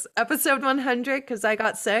was episode 100 because I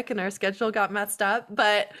got sick and our schedule got messed up.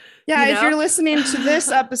 But yeah, if you're listening to this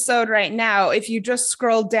episode right now, if you just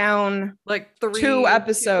scroll down like 2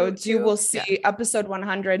 episodes, you will see episode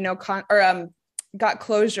 100, Got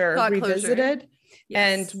Closure Revisited.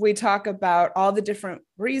 Yes. And we talk about all the different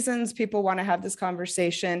reasons people want to have this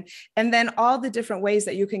conversation, and then all the different ways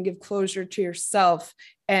that you can give closure to yourself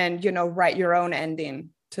and, you know, write your own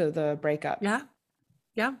ending to the breakup. Yeah.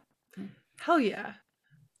 Yeah. Hell yeah.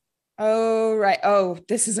 Oh, right. Oh,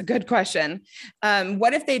 this is a good question.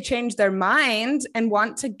 What if they change their mind and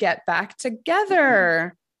want to get back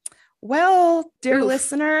together? Well, dear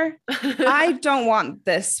listener, I don't want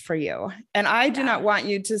this for you. And I do not want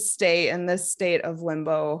you to stay in this state of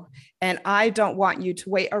limbo. And I don't want you to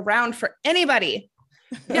wait around for anybody.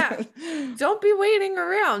 Yeah. Don't be waiting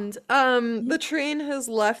around. The train has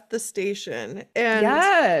left the station. And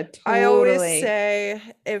yeah, totally. I always say,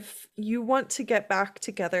 if you want to get back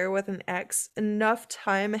together with an ex, enough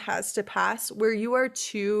time has to pass where you are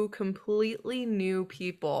 2 completely new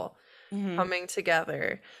people coming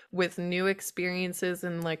together with new experiences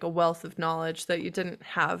and like a wealth of knowledge that you didn't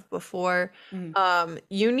have before.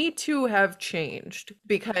 You need to have changed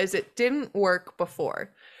because it didn't work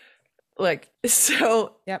before. Like,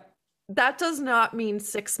 so that does not mean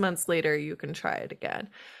 6 months later you can try it again.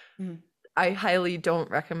 I highly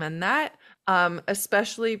don't recommend that,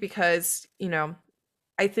 especially because, you know,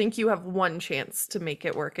 I think you have one chance to make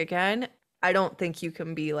it work again. I don't think you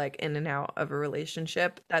can be like in and out of a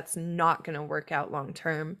relationship. That's not going to work out long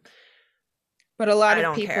term. But a lot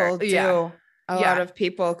of people do. Yeah. A lot of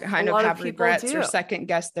people kind of have regrets or second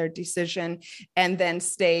guess their decision and then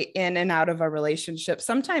stay in and out of a relationship,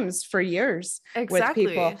 sometimes for years with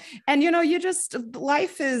people. And, you know,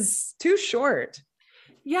 life is too short.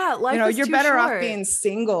 Yeah, life is you're better short. off being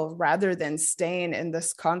single rather than staying in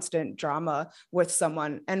this constant drama with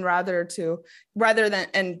someone, and rather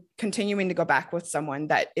than continuing to go back with someone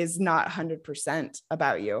that is not 100%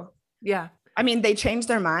 about you. Yeah. I mean, they changed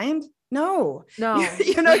their mind. No,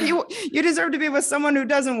 you know, you deserve to be with someone who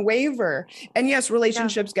doesn't waver. And yes,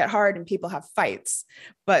 relationships get hard and people have fights,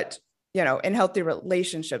 but you know, in healthy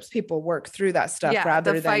relationships, people work through that stuff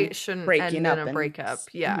rather than fight shouldn't breaking end up in a breakup.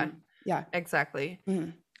 Yeah, exactly.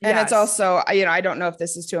 And it's also, you know, I don't know if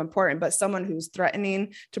this is too important, but someone who's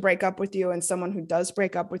threatening to break up with you and someone who does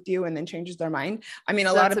break up with you and then changes their mind. I mean,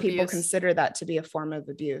 a lot of people consider that to be a form of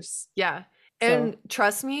abuse. Yeah. And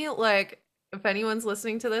trust me, like, if anyone's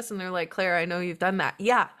listening to this and they're like, Claire, I know you've done that.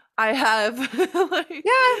 Yeah, I have. Same.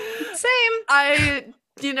 I,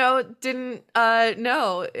 you know, didn't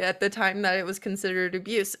know at the time that it was considered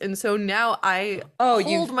abuse. And so now I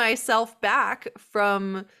hold myself back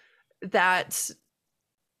from that,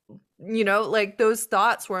 you know, like those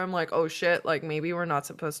thoughts where I'm like, oh shit, like maybe we're not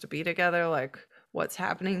supposed to be together. Like, what's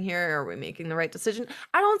happening here? Are we making the right decision?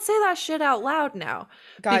 I don't say that shit out loud now.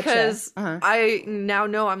 Gotcha. Because I now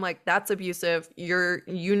know I'm like, that's abusive. You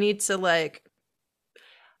need to like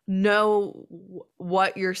know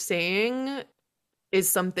what you're saying is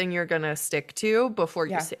something you're gonna stick to before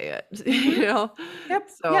you say it. You know? Yep.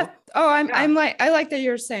 So, yeah. Oh, I like that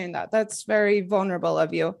you're saying that. That's very vulnerable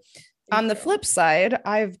of you. On the flip side,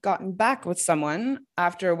 I've gotten back with someone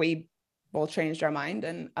after we both changed our mind.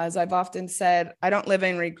 And as I've often said, I don't live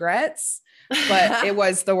in regrets, but it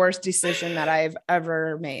was the worst decision that I've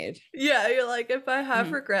ever made. Yeah. You're like, if I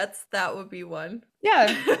have regrets, that would be one.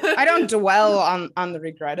 Yeah. I don't dwell on the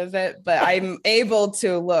regret of it, but I'm able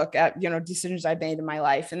to look at, you know, decisions I've made in my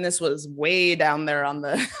life. And this was way down there on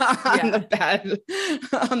the,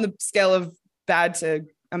 on the scale of bad to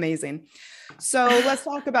amazing. So let's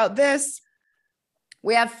talk about this.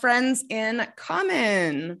 We have friends in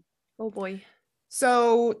common. Oh boy.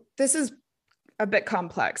 So this is a bit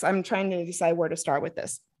complex. I'm trying to decide where to start with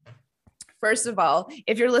this. First of all,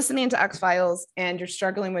 if you're listening to X-Files and you're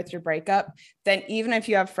struggling with your breakup, then even if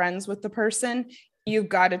you have friends with the person, you've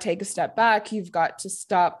got to take a step back. You've got to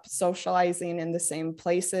stop socializing in the same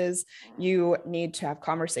places. You need to have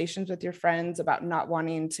conversations with your friends about not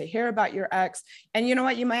wanting to hear about your ex. And you know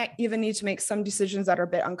what? You might even need to make some decisions that are a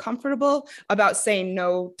bit uncomfortable about saying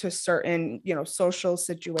no to certain, social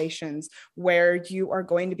situations where you are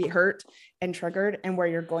going to be hurt and triggered and where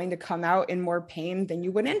you're going to come out in more pain than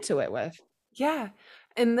you went into it with. Yeah.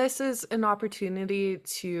 And this is an opportunity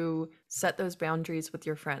to set those boundaries with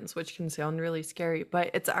your friends, which can sound really scary,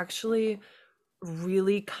 but it's actually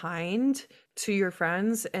really kind to your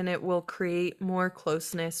friends, and it will create more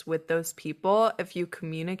closeness with those people if you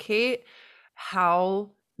communicate how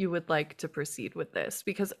you would like to proceed with this,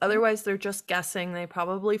 because otherwise they're just guessing. They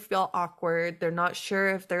probably feel awkward. They're not sure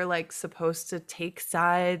if they're like supposed to take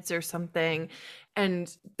sides or something.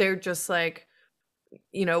 And they're just like,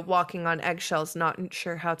 walking on eggshells, not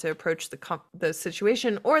sure how to approach the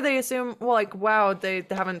situation, or they assume, well, like, wow, they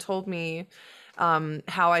haven't told me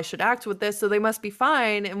how I should act with this, so they must be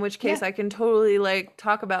fine, in which case I can totally like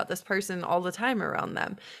talk about this person all the time around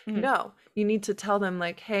them. No, you need to tell them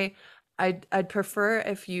like, hey, I'd prefer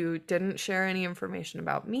if you didn't share any information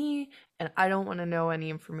about me, and I don't want to know any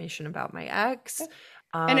information about my ex.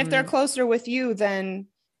 And if they're closer with you, then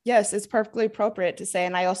yes, it's perfectly appropriate to say,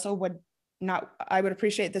 and I also would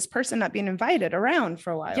appreciate this person not being invited around for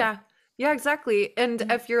a while. Yeah, exactly. And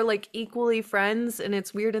if you're like equally friends and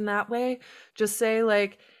it's weird in that way, just say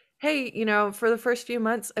like, hey, for the first few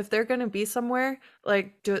months, if they're going to be somewhere,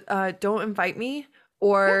 like, don't invite me.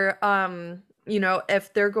 Or,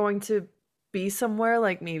 if they're going to be somewhere,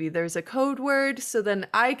 like maybe there's a code word, so then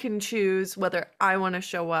I can choose whether I want to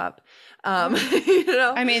show up.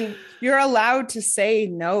 I mean, you're allowed to say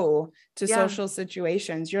no to social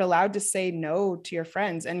situations. You're allowed to say no to your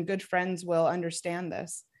friends, and good friends will understand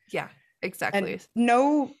this. Yeah, exactly. And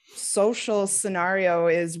no social scenario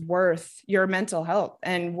is worth your mental health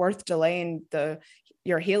and worth delaying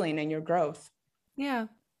your healing and your growth. Yeah.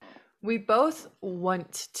 We both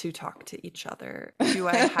want to talk to each other. Do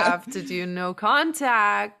I have to do no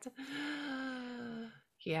contact?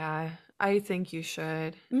 Yeah, I think you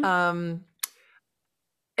should.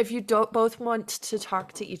 If you don't both want to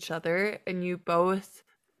talk to each other and you both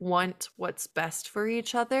want what's best for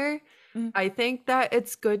each other, I think that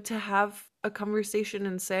it's good to have a conversation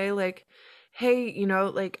and say like, hey,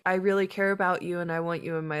 like, I really care about you and I want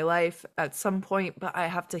you in my life at some point, but I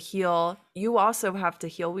have to heal. You also have to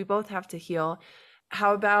heal. We both have to heal.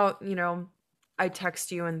 How about, I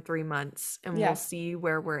text you in 3 months and we'll see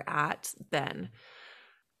where we're at then.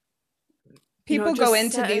 People go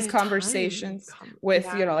into these conversations with,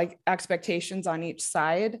 like expectations on each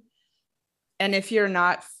side. And if you're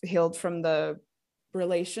not healed from the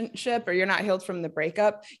relationship or you're not healed from the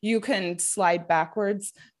breakup, you can slide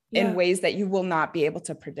backwards in ways that you will not be able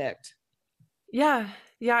to predict. Yeah,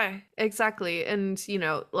 exactly. And,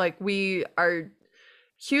 like, we are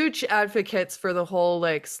huge advocates for the whole,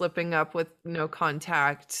 like, slipping up with no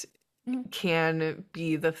contact can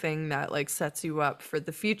be the thing that, like, sets you up for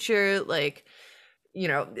the future. Like,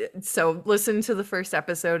 so listen to the first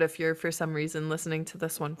episode if you're for some reason listening to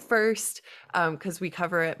this one first, because we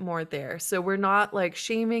cover it more there. So we're not like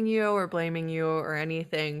shaming you or blaming you or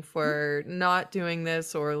anything for not doing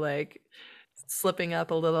this or like slipping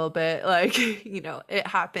up a little bit. Like, it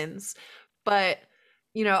happens. But,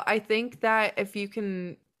 I think that if you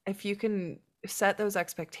can set those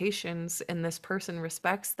expectations and this person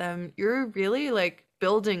respects them, you're really like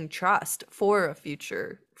building trust for a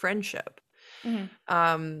future friendship.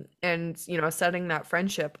 And setting that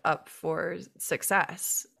friendship up for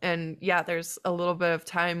success. And there's a little bit of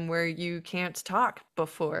time where you can't talk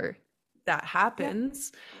before that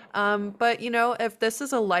happens. But if this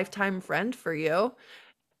is a lifetime friend for you,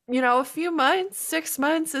 a few months, 6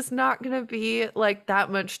 months is not going to be like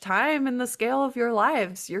that much time in the scale of your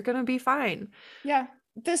lives. You're going to be fine. Yeah.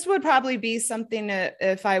 This would probably be something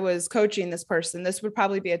if I was coaching this person, this would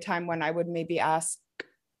probably be a time when I would maybe ask,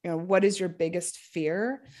 what is your biggest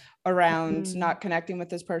fear around not connecting with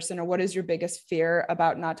this person? Or what is your biggest fear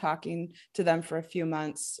about not talking to them for a few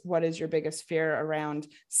months? What is your biggest fear around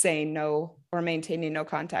saying no or maintaining no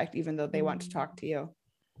contact, even though they want to talk to you?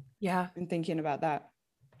 Yeah. And thinking about that.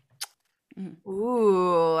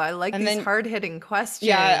 Ooh, I like these hard-hitting questions.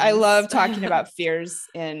 Yeah, I love talking about fears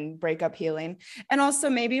in breakup healing. And also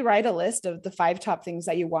maybe write a list of the 5 top things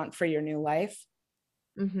that you want for your new life.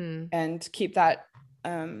 And keep that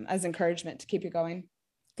as encouragement to keep you going,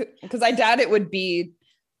 because I doubt it would be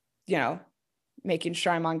making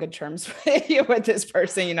sure I'm on good terms with this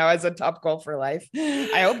person, you know, as a top goal for life.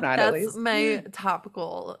 I hope not, at That's least. my top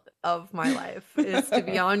goal of my life is to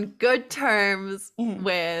be on good terms Mhm.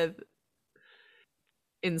 with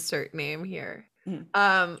insert name here.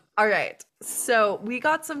 Mhm. All right. So we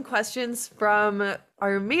got some questions from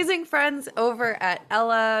our amazing friends over at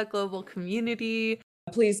Ella Global Community.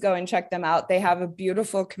 Please go and check them out. They have a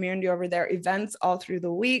beautiful community over there, events all through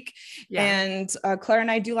the week. Yeah. And Claire and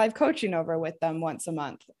I do live coaching over with them once a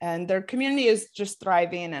month. And their community is just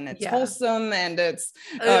thriving, and it's Yeah. wholesome, and it's,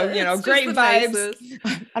 It's you know, just great the vibes. nicest.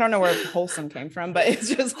 I don't know where wholesome came from, but it's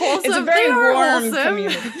just, Wholesome. it's a very They are warm wholesome.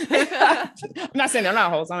 community. I'm not saying they're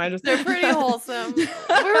not wholesome. They're pretty wholesome.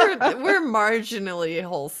 We're marginally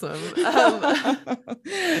wholesome.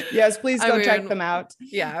 Yes, please go check mean, them out.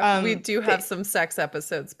 Yeah, we do have some sex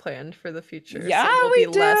episodes planned for the future. Yeah, so we'll we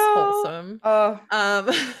be do. less wholesome.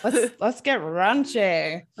 Let's get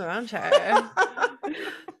raunchy.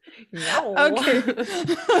 No. Okay.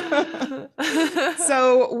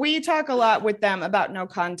 So we talk a lot with them about no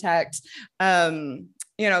contact.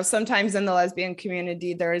 You know, sometimes in the lesbian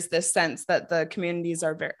community, there is this sense that the communities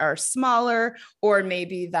are smaller, or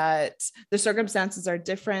maybe that the circumstances are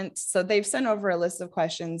different. So they've sent over a list of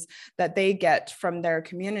questions that they get from their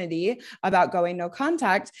community about going no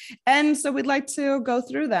contact. And so we'd like to go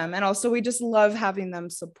through them. And also we just love having them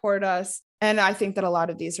support us. And I think that a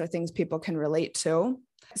lot of these are things people can relate to.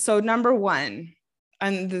 So number one,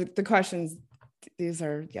 and the questions, these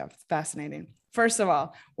are, fascinating. First of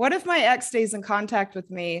all, what if my ex stays in contact with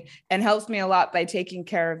me and helps me a lot by taking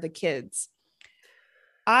care of the kids?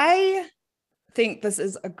 I think this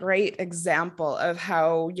is a great example of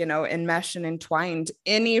how, you know, enmeshed and entwined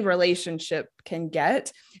any relationship can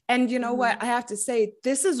get. And you know what? I have to say,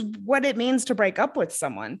 this is what it means to break up with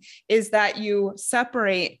someone, is that you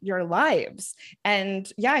separate your lives. And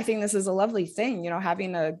yeah, I think this is a lovely thing, you know,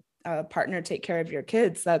 having a partner take care of your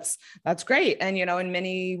kids. That's great. And, you know, in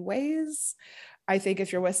many ways, I think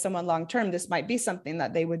if you're with someone long-term, this might be something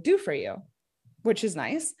that they would do for you, which is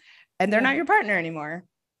nice. And they're not your partner anymore.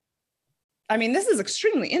 I mean, this is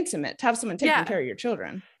extremely intimate to have someone taking care of your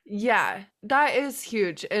children. Yeah, that is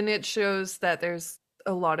huge. And it shows that there's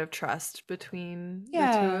a lot of trust between the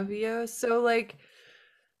two of you. So like,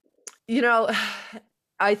 you know,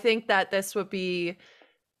 I think that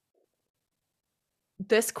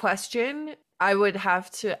this question, I would have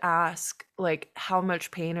to ask, like, how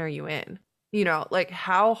much pain are you in? You know, like,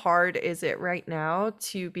 how hard is it right now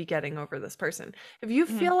to be getting over this person? If you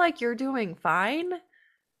feel like you're doing fine,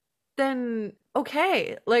 then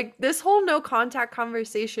okay. Like, this whole no contact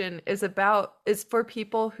conversation is for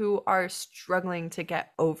people who are struggling to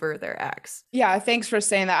get over their ex. Yeah, thanks for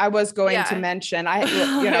saying that. I was going to mention,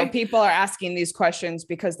 you know, people are asking these questions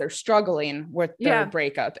because they're struggling with their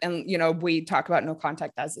breakup. And, you know, we talk about no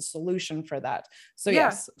contact as a solution for that. So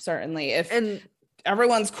yes, certainly. If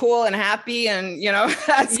everyone's cool and happy and, you know,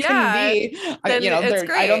 as can be, you know,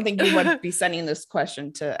 I don't think you would be sending this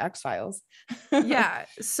question to X-Files. Yeah.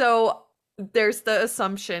 So there's the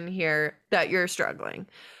assumption here that you're struggling.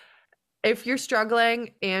 If you're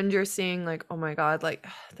struggling and you're seeing like, oh my God, like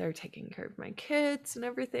they're taking care of my kids and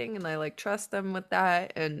everything, and I like trust them with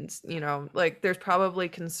that. And, you know, like there's probably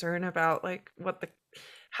concern about like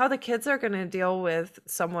how the kids are going to deal with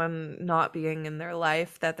someone not being in their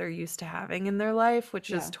life that they're used to having in their life, which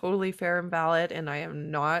is totally fair and valid. And I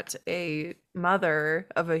am not a mother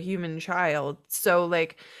of a human child. So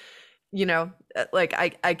like, you know, like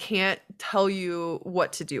I can't tell you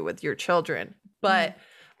what to do with your children, but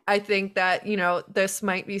I think that, you know, this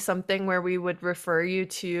might be something where we would refer you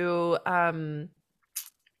to,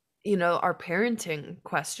 you know, our parenting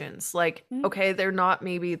questions. Like, okay, they're not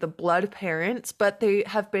maybe the blood parents, but they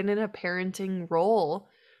have been in a parenting role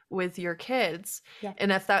with your kids. Yeah.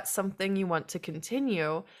 And if that's something you want to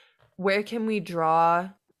continue, where can we draw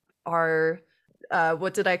our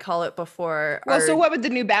what did I call it before? Well, so what would the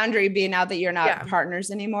new boundary be now that you're not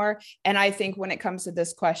partners anymore? And I think when it comes to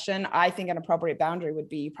this question, I think an appropriate boundary would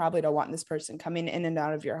be you probably don't want this person coming in and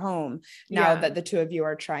out of your home now that the two of you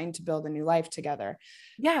are trying to build a new life together.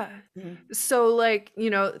 Yeah. So like, you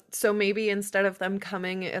know, so maybe instead of them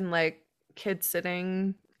coming and like kids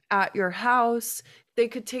sitting at your house, they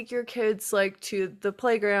could take your kids like to the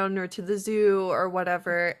playground or to the zoo or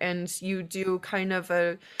whatever. And you do kind of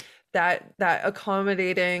that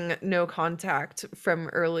accommodating no contact from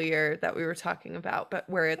earlier that we were talking about, but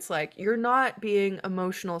where it's like you're not being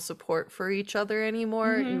emotional support for each other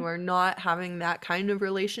anymore. You are not having that kind of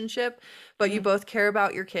relationship, but you both care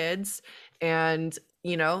about your kids and,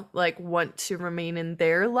 you know, like want to remain in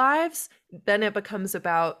their lives. Then it becomes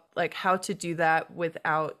about like how to do that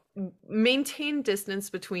without maintain distance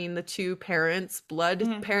between the two parents, blood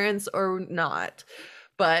Mhm. parents or not.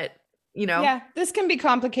 But, you know, Yeah, this can be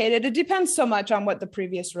complicated. It depends so much on what the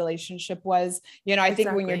previous relationship was. You know, I think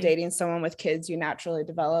when you're exactly. dating someone with kids, you naturally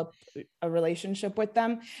develop a relationship with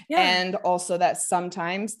them. Yeah. And also that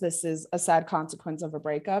sometimes this is a sad consequence of a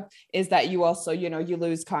breakup, is that you also, you know, you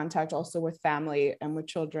lose contact also with family and with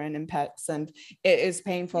children and pets. And it is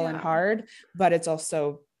painful and Yeah. hard, but it's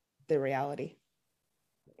also the reality.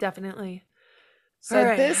 Definitely. So All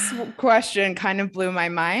right. this question kind of blew my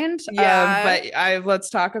mind, Yeah. but let's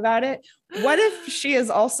talk about it. What if she is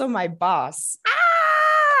also my boss?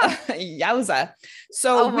 Ah! Yowza.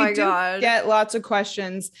 So Oh we my do God. get lots of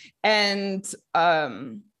questions, and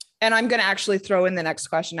I'm going to actually throw in the next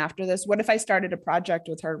question after this. What if I started a project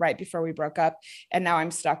with her right before we broke up, and now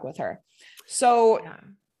I'm stuck with her? So Yeah.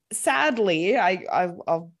 sadly,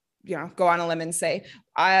 I'll go on a limb and say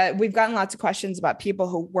we've gotten lots of questions about people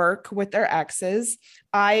who work with their exes.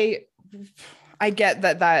 I get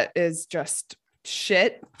that is just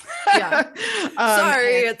shit. Yeah.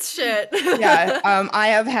 Sorry, And it's shit. yeah, I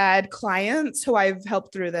have had clients who I've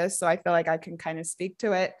helped through this, so I feel like I can kind of speak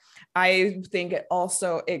to it. I think it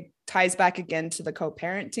ties back again to the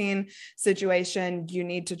co-parenting situation. You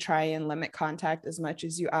need to try and limit contact as much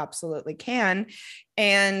as you absolutely can,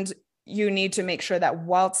 and you need to make sure that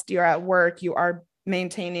whilst you're at work, you are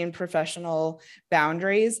maintaining professional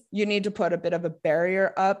boundaries. You need to put a bit of a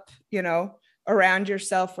barrier up, around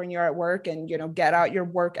yourself when you're at work, and, get out your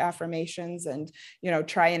work affirmations, and,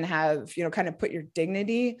 try and have, kind of put your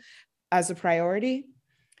dignity as a priority.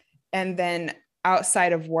 And then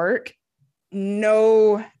outside of work,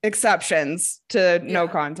 no exceptions to no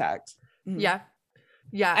contact. Yeah.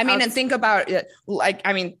 Yeah. I mean, and think about it.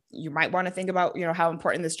 You might want to think about, how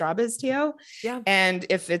important this job is to you. Yeah. And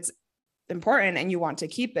if it's important and you want to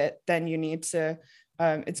keep it, then you need to,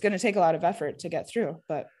 it's going to take a lot of effort to get through,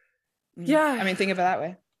 but yeah. I mean, think of it that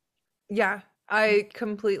way. Yeah. I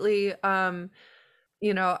completely, I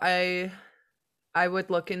would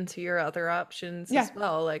look into your other options as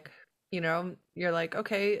well. Like, you're like,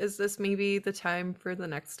 okay, is this maybe the time for the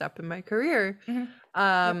next step in my career?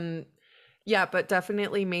 Yeah, but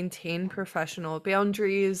definitely maintain professional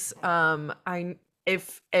boundaries.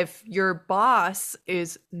 If your boss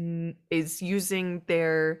is using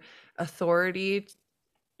their authority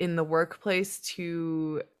in the workplace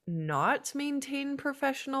to not maintain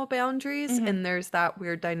professional boundaries, and there's that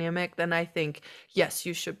weird dynamic, then I think, yes,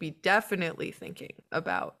 you should be definitely thinking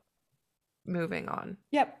about moving on.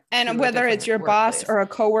 Yep. And whether it's your boss or a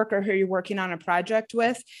coworker who you're working on a project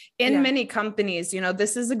with, in many companies,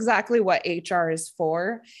 this is exactly what HR is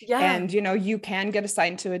for. Yeah. And, you can get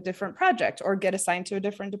assigned to a different project or get assigned to a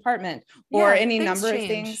different department or any number of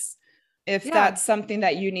things. If that's something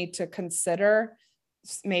that you need to consider,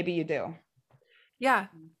 maybe you do. Yeah,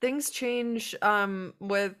 things change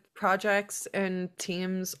with projects and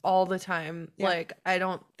teams all the time. Yeah. Like, I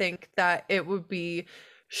don't think that it would be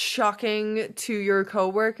shocking to your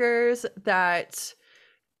coworkers that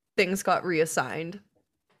things got reassigned,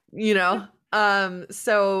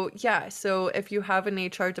 so if you have an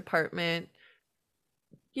HR department,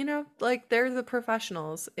 like, they're the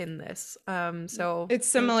professionals in this. So it's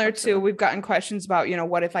similar to, we've gotten questions about,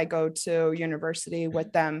 what if I go to university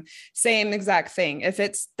with them? Same exact thing. If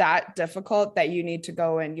it's that difficult that you need to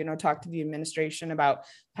go and, talk to the administration about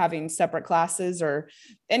having separate classes or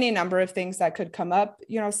any number of things that could come up,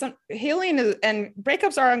 some healing and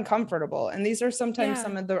breakups are uncomfortable. And these are sometimes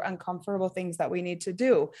some of the uncomfortable things that we need to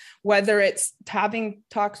do, whether it's having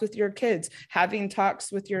talks with your kids, having talks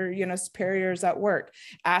with your, superiors at work,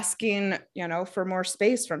 asking, for more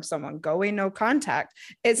space from someone, going no contact.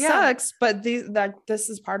 It sucks, but this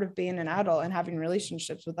is part of being an adult and having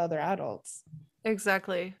relationships with other adults.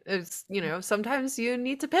 Exactly. It's, sometimes you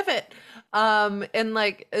need to pivot. And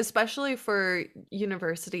like, especially for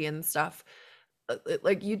university and stuff,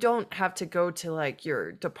 like, you don't have to go to like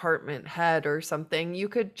your department head or something. You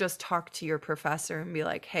could just talk to your professor and be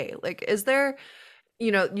like, hey, like, is there,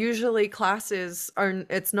 usually classes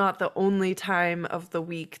it's not the only time of the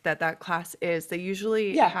week that class is. They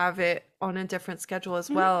usually have it on a different schedule as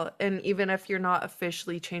well. And even if you're not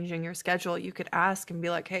officially changing your schedule, you could ask and be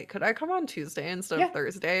like, hey, could I come on Tuesday instead of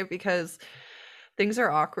Thursday? Because things are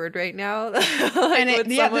awkward right now. Like, and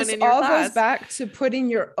this all goes back to putting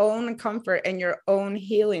your own comfort and your own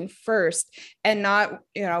healing first, and not,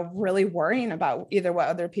 really worrying about either what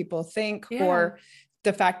other people think or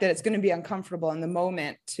the fact that it's going to be uncomfortable in the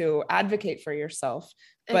moment to advocate for yourself.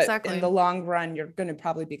 But Exactly. in the long run, you're going to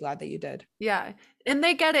probably be glad that you did. Yeah. And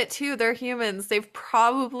they get it too. They're humans. They've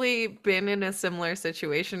probably been in a similar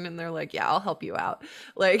situation and they're like, yeah, I'll help you out.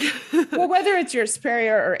 Like, Well, whether it's your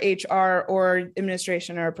superior or HR or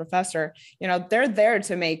administration or a professor, they're there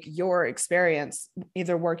to make your experience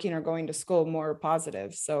either working or going to school more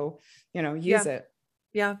positive. So, use it.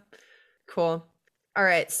 Yeah. Cool. All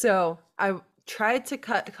right. So I tried to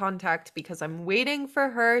cut contact because I'm waiting for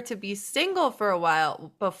her to be single for a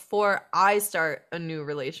while before I start a new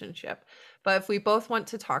relationship. But if we both want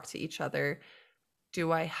to talk to each other,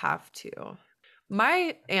 do I have to?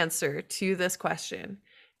 My answer to this question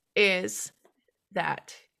is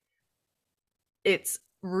that it's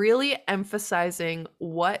really emphasizing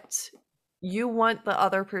what you want the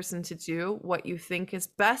other person to do, what you think is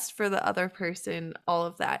best for the other person, all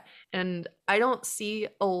of that. And I don't see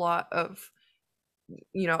a lot of,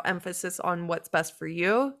 emphasis on what's best for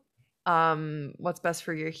you, what's best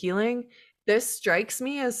for your healing. This strikes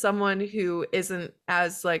me as someone who isn't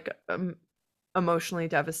as emotionally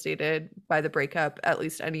devastated by the breakup, at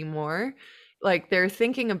least anymore. Like they're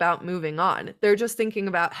thinking about moving on. They're just thinking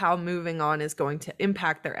about how moving on is going to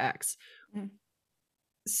impact their ex.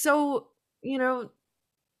 So,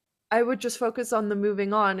 I would just focus on the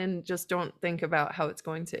moving on and just don't think about how it's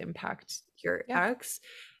going to impact your ex.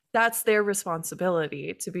 That's their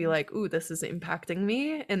responsibility to be like, ooh, this is impacting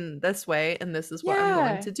me in this way, and this is what I'm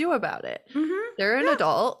going to do about it. They're an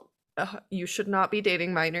adult. You should not be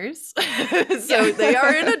dating minors. So they are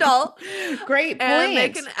an adult. Great point. And they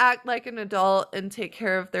can act like an adult and take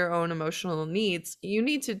care of their own emotional needs. You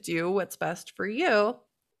need to do what's best for you.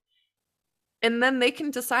 And then they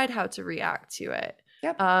can decide how to react to it.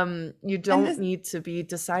 Yep. You don't need to be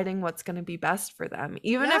deciding what's going to be best for them.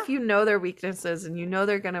 Even if you know their weaknesses and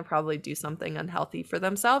they're going to probably do something unhealthy for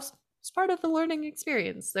themselves, it's part of the learning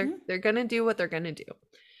experience. They're going to do what they're going to do.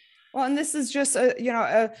 Well, and this is just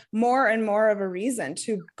a more and more of a reason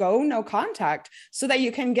to go no contact so that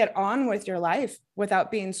you can get on with your life without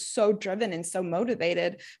being so driven and so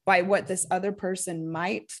motivated by what this other person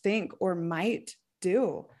might think or might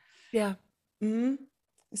do. Yeah. Mm-hmm.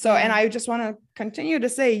 So, and I just want to continue to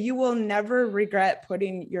say, you will never regret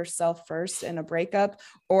putting yourself first in a breakup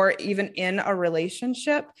or even in a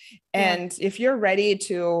relationship. And if you're ready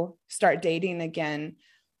to start dating again,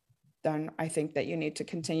 then I think that you need to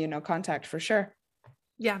continue no contact for sure.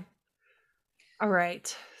 Yeah. All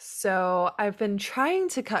right. So I've been trying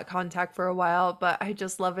to cut contact for a while, but I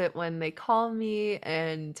just love it when they call me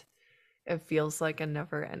and it feels like a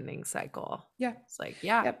never ending cycle. Yeah. It's like,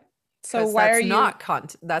 yeah. Yep. So why are you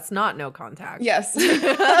that's not no contact. Yes.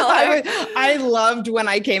 I loved when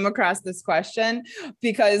I came across this question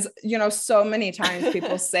because, so many times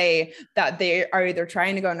people say that they are either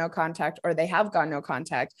trying to go no contact or they have gone no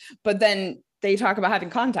contact, but then they talk about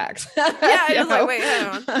having contact. Yeah. I was like, wait, hang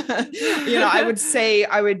on.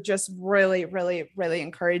 I would just really, really, really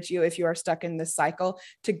encourage you if you are stuck in this cycle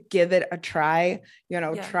to give it a try,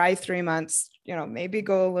 try 3 months, maybe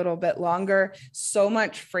go a little bit longer. So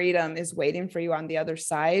much freedom is waiting for you on the other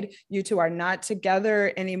side. You two are not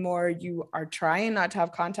together anymore. You are trying not to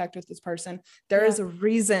have contact with this person. There is a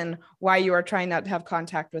reason why you are trying not to have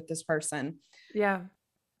contact with this person. Yeah.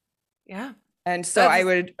 Yeah. And so I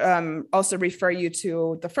would also refer you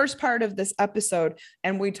to the first part of this episode,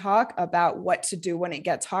 and we talk about what to do when it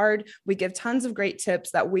gets hard. We give tons of great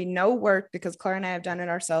tips that we know work because Claire and I have done it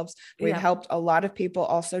ourselves. We've helped a lot of people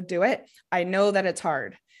also do it. I know that it's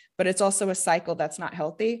hard, but it's also a cycle that's not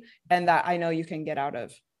healthy and that I know you can get out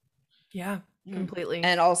of. Yeah, completely.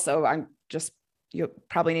 And also you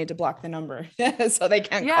probably need to block the number so they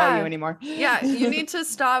can't call you anymore. Yeah, you need to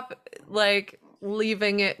stop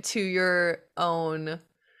leaving it to your own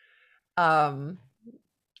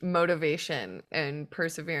motivation and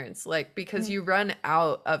perseverance, because you run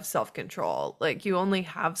out of self-control. You only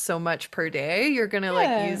have so much per day. You're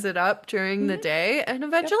gonna use it up during the day and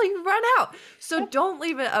eventually you run out. So don't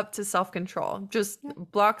leave it up to self-control. Just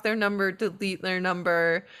block their number, delete their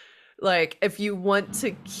number. If you want to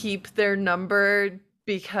keep their number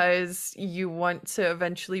because you want to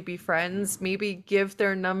eventually be friends, maybe give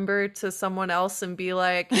their number to someone else and be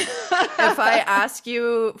like, if I ask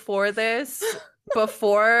you for this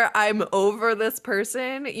before I'm over this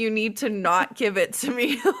person, you need to not give it to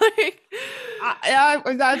me. I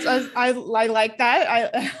like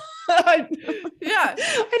that. Yeah.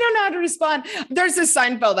 I don't know how to respond. There's this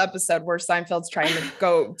Seinfeld episode where Seinfeld's trying to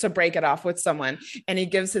go to break it off with someone, and he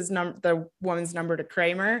gives his the woman's number to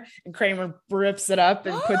Kramer, and Kramer rips it up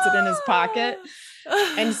and puts it in his pocket.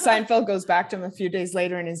 And Seinfeld goes back to him a few days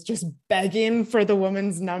later and is just begging for the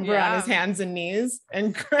woman's number on his hands and knees.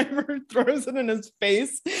 And Kramer throws it in his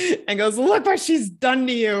face and goes, "Look what she's done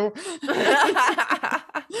to you."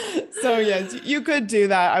 So yes, you could do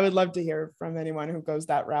that. I would love to hear from anyone who goes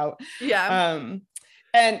that route. Yeah.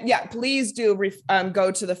 And yeah, please do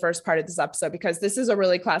go to the first part of this episode, because this is a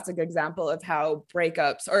really classic example of how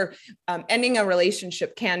breakups or ending a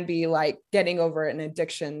relationship can be like getting over an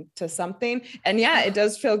addiction to something. And yeah, it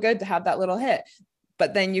does feel good to have that little hit,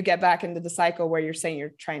 but then you get back into the cycle where you're saying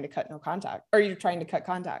you're trying to cut no contact, or you're trying to cut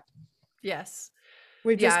contact. Yes.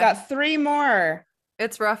 We've just got 3 more.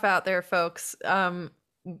 It's rough out there, folks.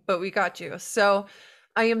 But we got you. So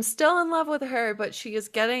I am still in love with her, but she is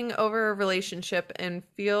getting over a relationship and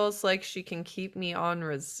feels like she can keep me on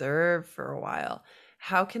reserve for a while.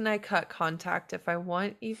 How can I cut contact if I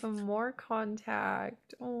want even more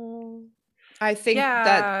contact? Oh, I think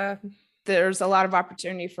that there's a lot of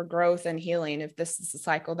opportunity for growth and healing if this is the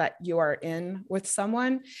cycle that you are in with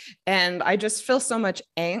someone. And I just feel so much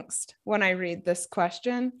angst when I read this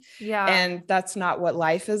question. Yeah. And that's not what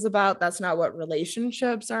life is about. That's not what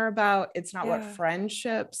relationships are about. It's not what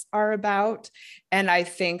friendships are about. And I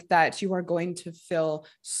think that you are going to feel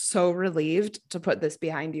so relieved to put this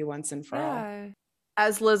behind you once and for all.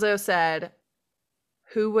 As Lizzo said,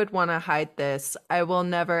 who would want to hide this? I will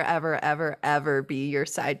never, ever, ever, ever be your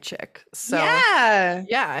side chick. So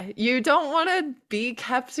yeah, you don't want to be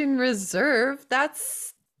kept in reserve.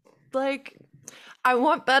 That's like, I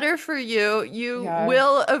want better for you. You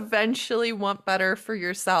will eventually want better for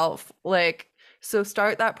yourself. Like, so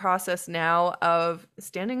start that process now of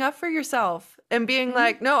standing up for yourself and being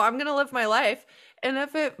like, no, I'm going to live my life. And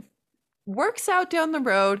if it works out down the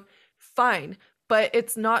road, fine. But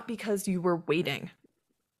it's not because you were waiting.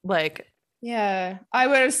 Like, yeah, I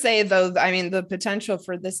would say though, I mean, the potential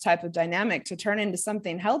for this type of dynamic to turn into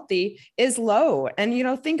something healthy is low. And, you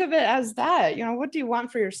know, think of it as that, you know, what do you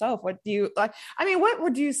want for yourself? What do you like? I mean, what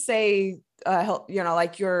would you say, you know,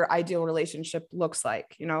 like your ideal relationship looks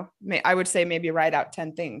like? You know, I would say maybe write out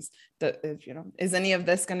 10 things that, if, you know, is any of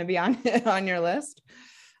this going to be on your list?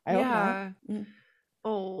 I hope not.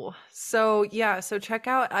 Oh, so yeah. So check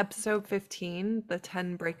out episode 15, the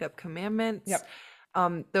 10 breakup commandments. Yep.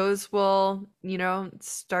 Those will, you know,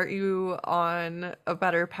 start you on a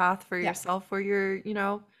better path for yourself, where you're, you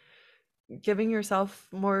know, giving yourself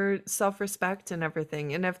more self-respect and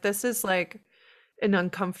everything. And if this is like an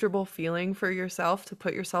uncomfortable feeling for yourself to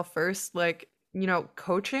put yourself first, like, you know,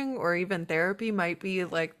 coaching or even therapy might be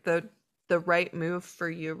like the right move for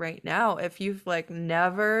you right now. If you've like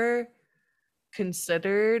never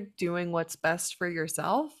considered doing what's best for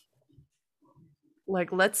yourself,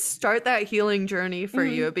 like, let's start that healing journey for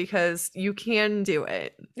you, because you can do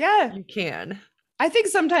it. Yeah, you can. I think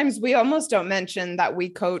sometimes we almost don't mention that we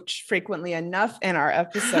coach frequently enough in our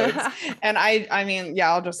episodes. And I mean,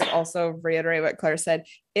 yeah, I'll just also reiterate what Claire said.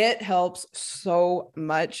 It helps so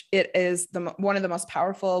much. It is one of the most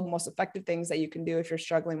powerful, most effective things that you can do if you're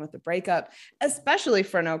struggling with a breakup, especially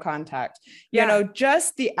for no contact. You know,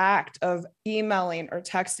 just the act of emailing or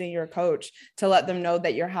texting your coach to let them know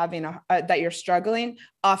that you're having that you're struggling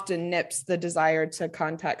often nips the desire to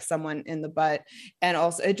contact someone in the butt. And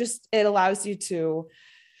also it allows you to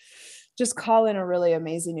just call in a really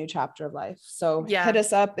amazing new chapter of life. So hit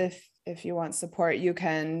us up if you want support. You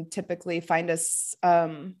can typically find us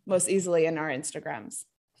most easily in our Instagrams.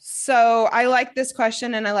 So I like this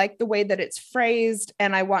question, and I like the way that it's phrased.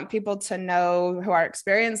 And I want people to know, who are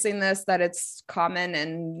experiencing this, that it's common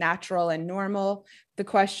and natural and normal. The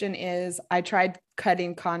question is, I tried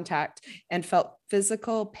cutting contact and felt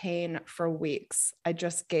physical pain for weeks. I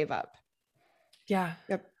just gave up. Yeah.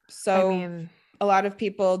 Yep. So I mean, a lot of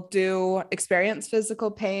people do experience physical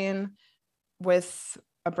pain with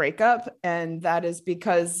a breakup, and that is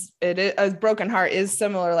because a broken heart is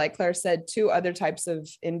similar, like Claire said, to other types of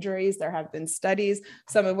injuries. There have been studies,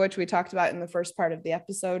 some of which we talked about in the first part of the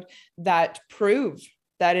episode, that prove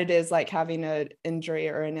that it is like having an injury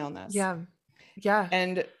or an illness. Yeah.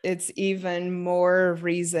 And it's even more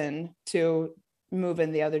reason to move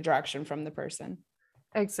in the other direction from the person.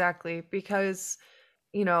 Exactly, because,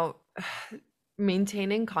 you know,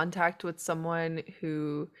 maintaining contact with someone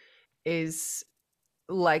who is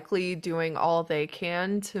likely doing all they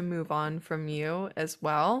can to move on from you as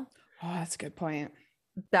well. Oh, that's a good point.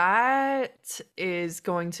 That is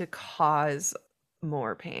going to cause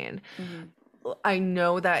more pain. I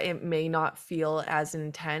know that it may not feel as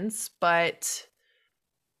intense, but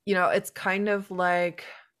it's kind of like,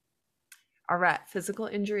 all right, physical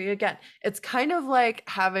injury again. It's kind of like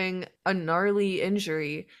having a gnarly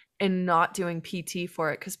injury and not doing PT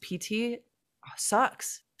for it, because PT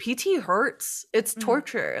sucks. PT hurts. It's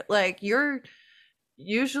torture. Like, you're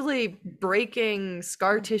usually breaking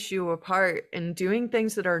scar tissue apart and doing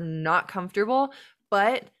things that are not comfortable,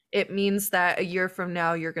 but it means that a year from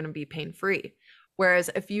now you're going to be pain-free. Whereas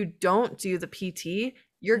if you don't do the PT,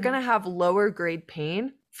 you're going to have lower grade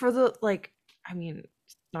pain for the, like, I mean,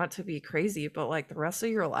 not to be crazy, but like the rest of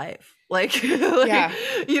your life. Like, Yeah.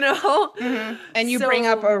 And you bring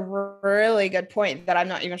up a really good point that I'm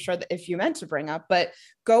not even sure that if you meant to bring up, but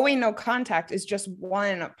going no contact is just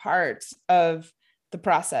one part of the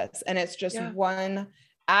process. And it's just one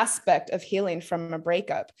aspect of healing from a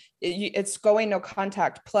breakup. It's going no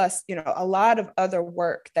contact plus, a lot of other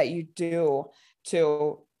work that you do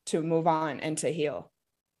to move on and to heal.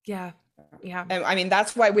 Yeah. And I mean,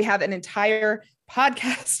 that's why we have an entire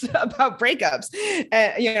podcast about breakups,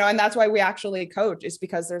 and that's why we actually coach, is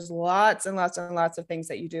because there's lots and lots and lots of things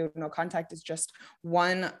that you do. No contact is just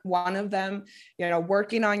one of them.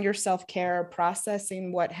 Working on your self-care,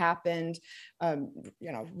 processing what happened,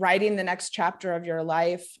 writing the next chapter of your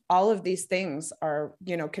life. All of these things are,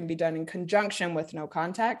 can be done in conjunction with no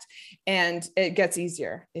contact, and it gets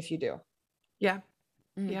easier if you do. Yeah.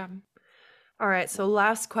 All right, so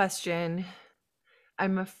last question.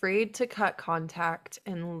 I'm afraid to cut contact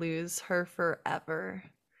and lose her forever.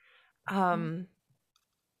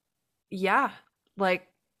 Yeah, like,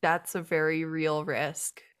 that's a very real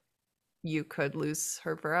risk. You could lose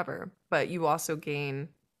her forever, but you also gain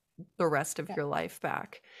the rest of your life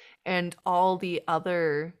back, and all the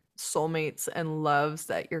other soulmates and loves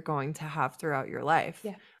that you're going to have throughout your life.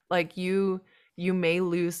 Like, you may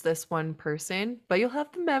lose this one person, but you'll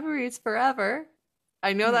have the memories forever.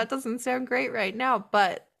 I know that doesn't sound great right now,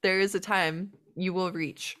 but there is a time you will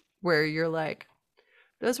reach where you're like,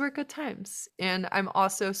 those were good times. And I'm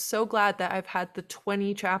also so glad that I've had the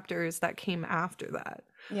 20 chapters that came after that.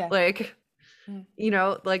 Like,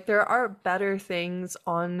 like, there are better things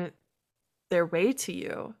on their way to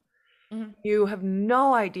you. You have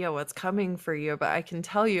no idea what's coming for you, but I can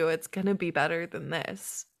tell you it's going to be better than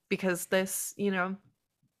this, because this,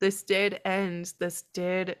 this did end. This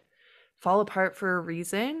did fall apart for a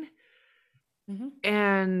reason.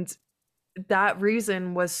 And that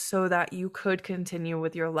reason was so that you could continue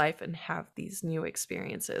with your life and have these new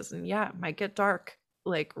experiences. And it might get dark,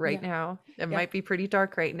 like, right now. It might be pretty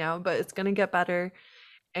dark right now, but it's going to get better.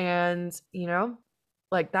 And,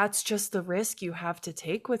 like, that's just the risk you have to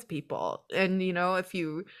take with people. And, if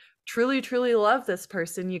you truly, truly love this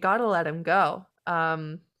person, you got to let him go.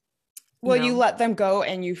 You let them go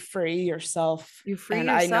and you free yourself.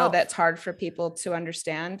 I know that's hard for people to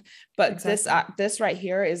understand, but this right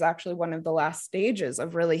here is actually one of the last stages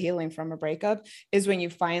of really healing from a breakup, is when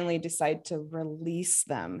you finally decide to release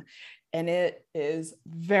them. And it is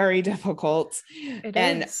very difficult.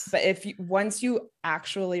 But once you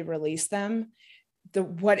actually release them,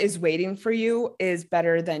 what is waiting for you is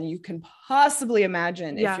better than you can possibly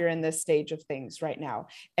imagine if you're in this stage of things right now.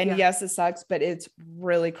 And yes, it sucks, but it's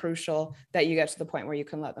really crucial that you get to the point where you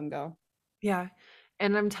can let them go. Yeah.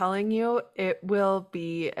 And I'm telling you, it will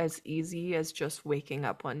be as easy as just waking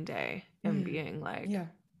up one day and being like,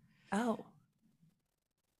 oh,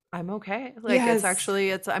 I'm okay. Like,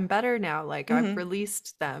 I'm better now. Like, I've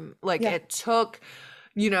released them. Like, it took,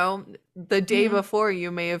 the day before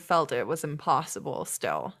you may have felt it was impossible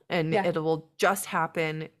still, and it will just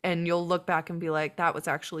happen, and you'll look back and be like, that was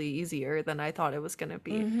actually easier than I thought it was going to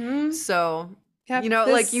be. So,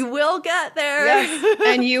 like, you will get there.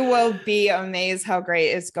 And you will be amazed how great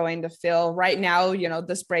it's going to feel. Right now,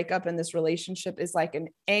 this breakup and this relationship is like an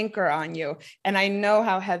anchor on you. And I know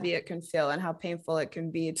how heavy it can feel and how painful it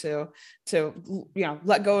can be to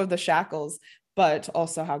let go of the shackles, but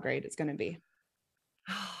also how great it's going to be.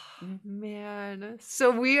 Man,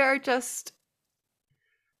 so we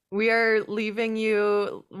are leaving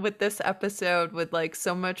you with this episode with, like,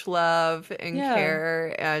 so much love and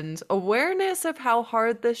care and awareness of how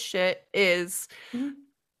hard this shit is.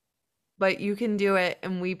 But you can do it,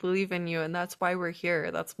 and we believe in you, and that's why we're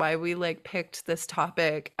here. That's why we, like, picked this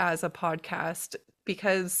topic as a podcast,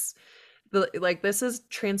 because this is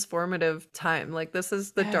transformative time. Like, this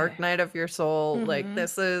is the dark night of your soul. Like,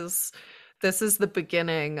 this is the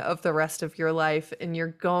beginning of the rest of your life, and you're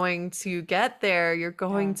going to get there. You're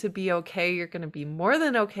going to be okay. You're going to be more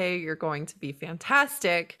than okay. You're going to be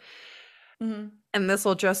fantastic. And this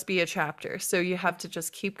will just be a chapter. So you have to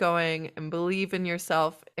just keep going and believe in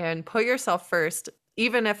yourself and put yourself first,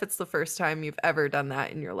 even if it's the first time you've ever done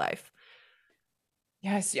that in your life.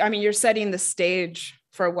 Yes. I mean, you're setting the stage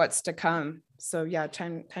for what's to come. So yeah,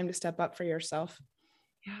 time to step up for yourself.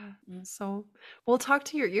 Yeah. So we'll talk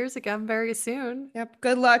to your ears again very soon. Yep.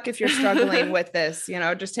 Good luck if you're struggling with this,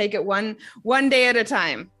 just take it one day at a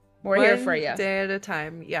time. We're here for you. One day at a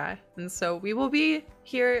time. Yeah. And so we will be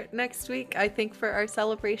here next week, I think, for our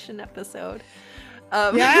celebration episode.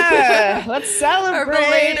 Yeah. Let's celebrate. Our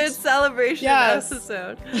belated celebration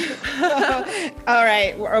episode. All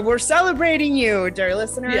right. We're celebrating you, dear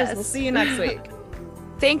listeners. Yes. We'll see you next week.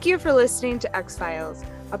 Thank you for listening to X-Files,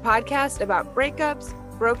 a podcast about breakups,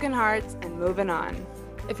 broken hearts, and moving on.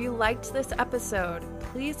 If you liked this episode,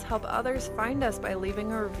 please help others find us by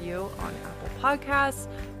leaving a review on Apple Podcasts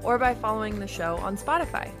or by following the show on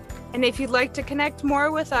Spotify. And if you'd like to connect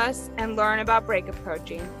more with us and learn about breakup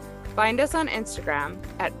coaching, find us on Instagram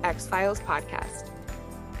at X-Files Podcast.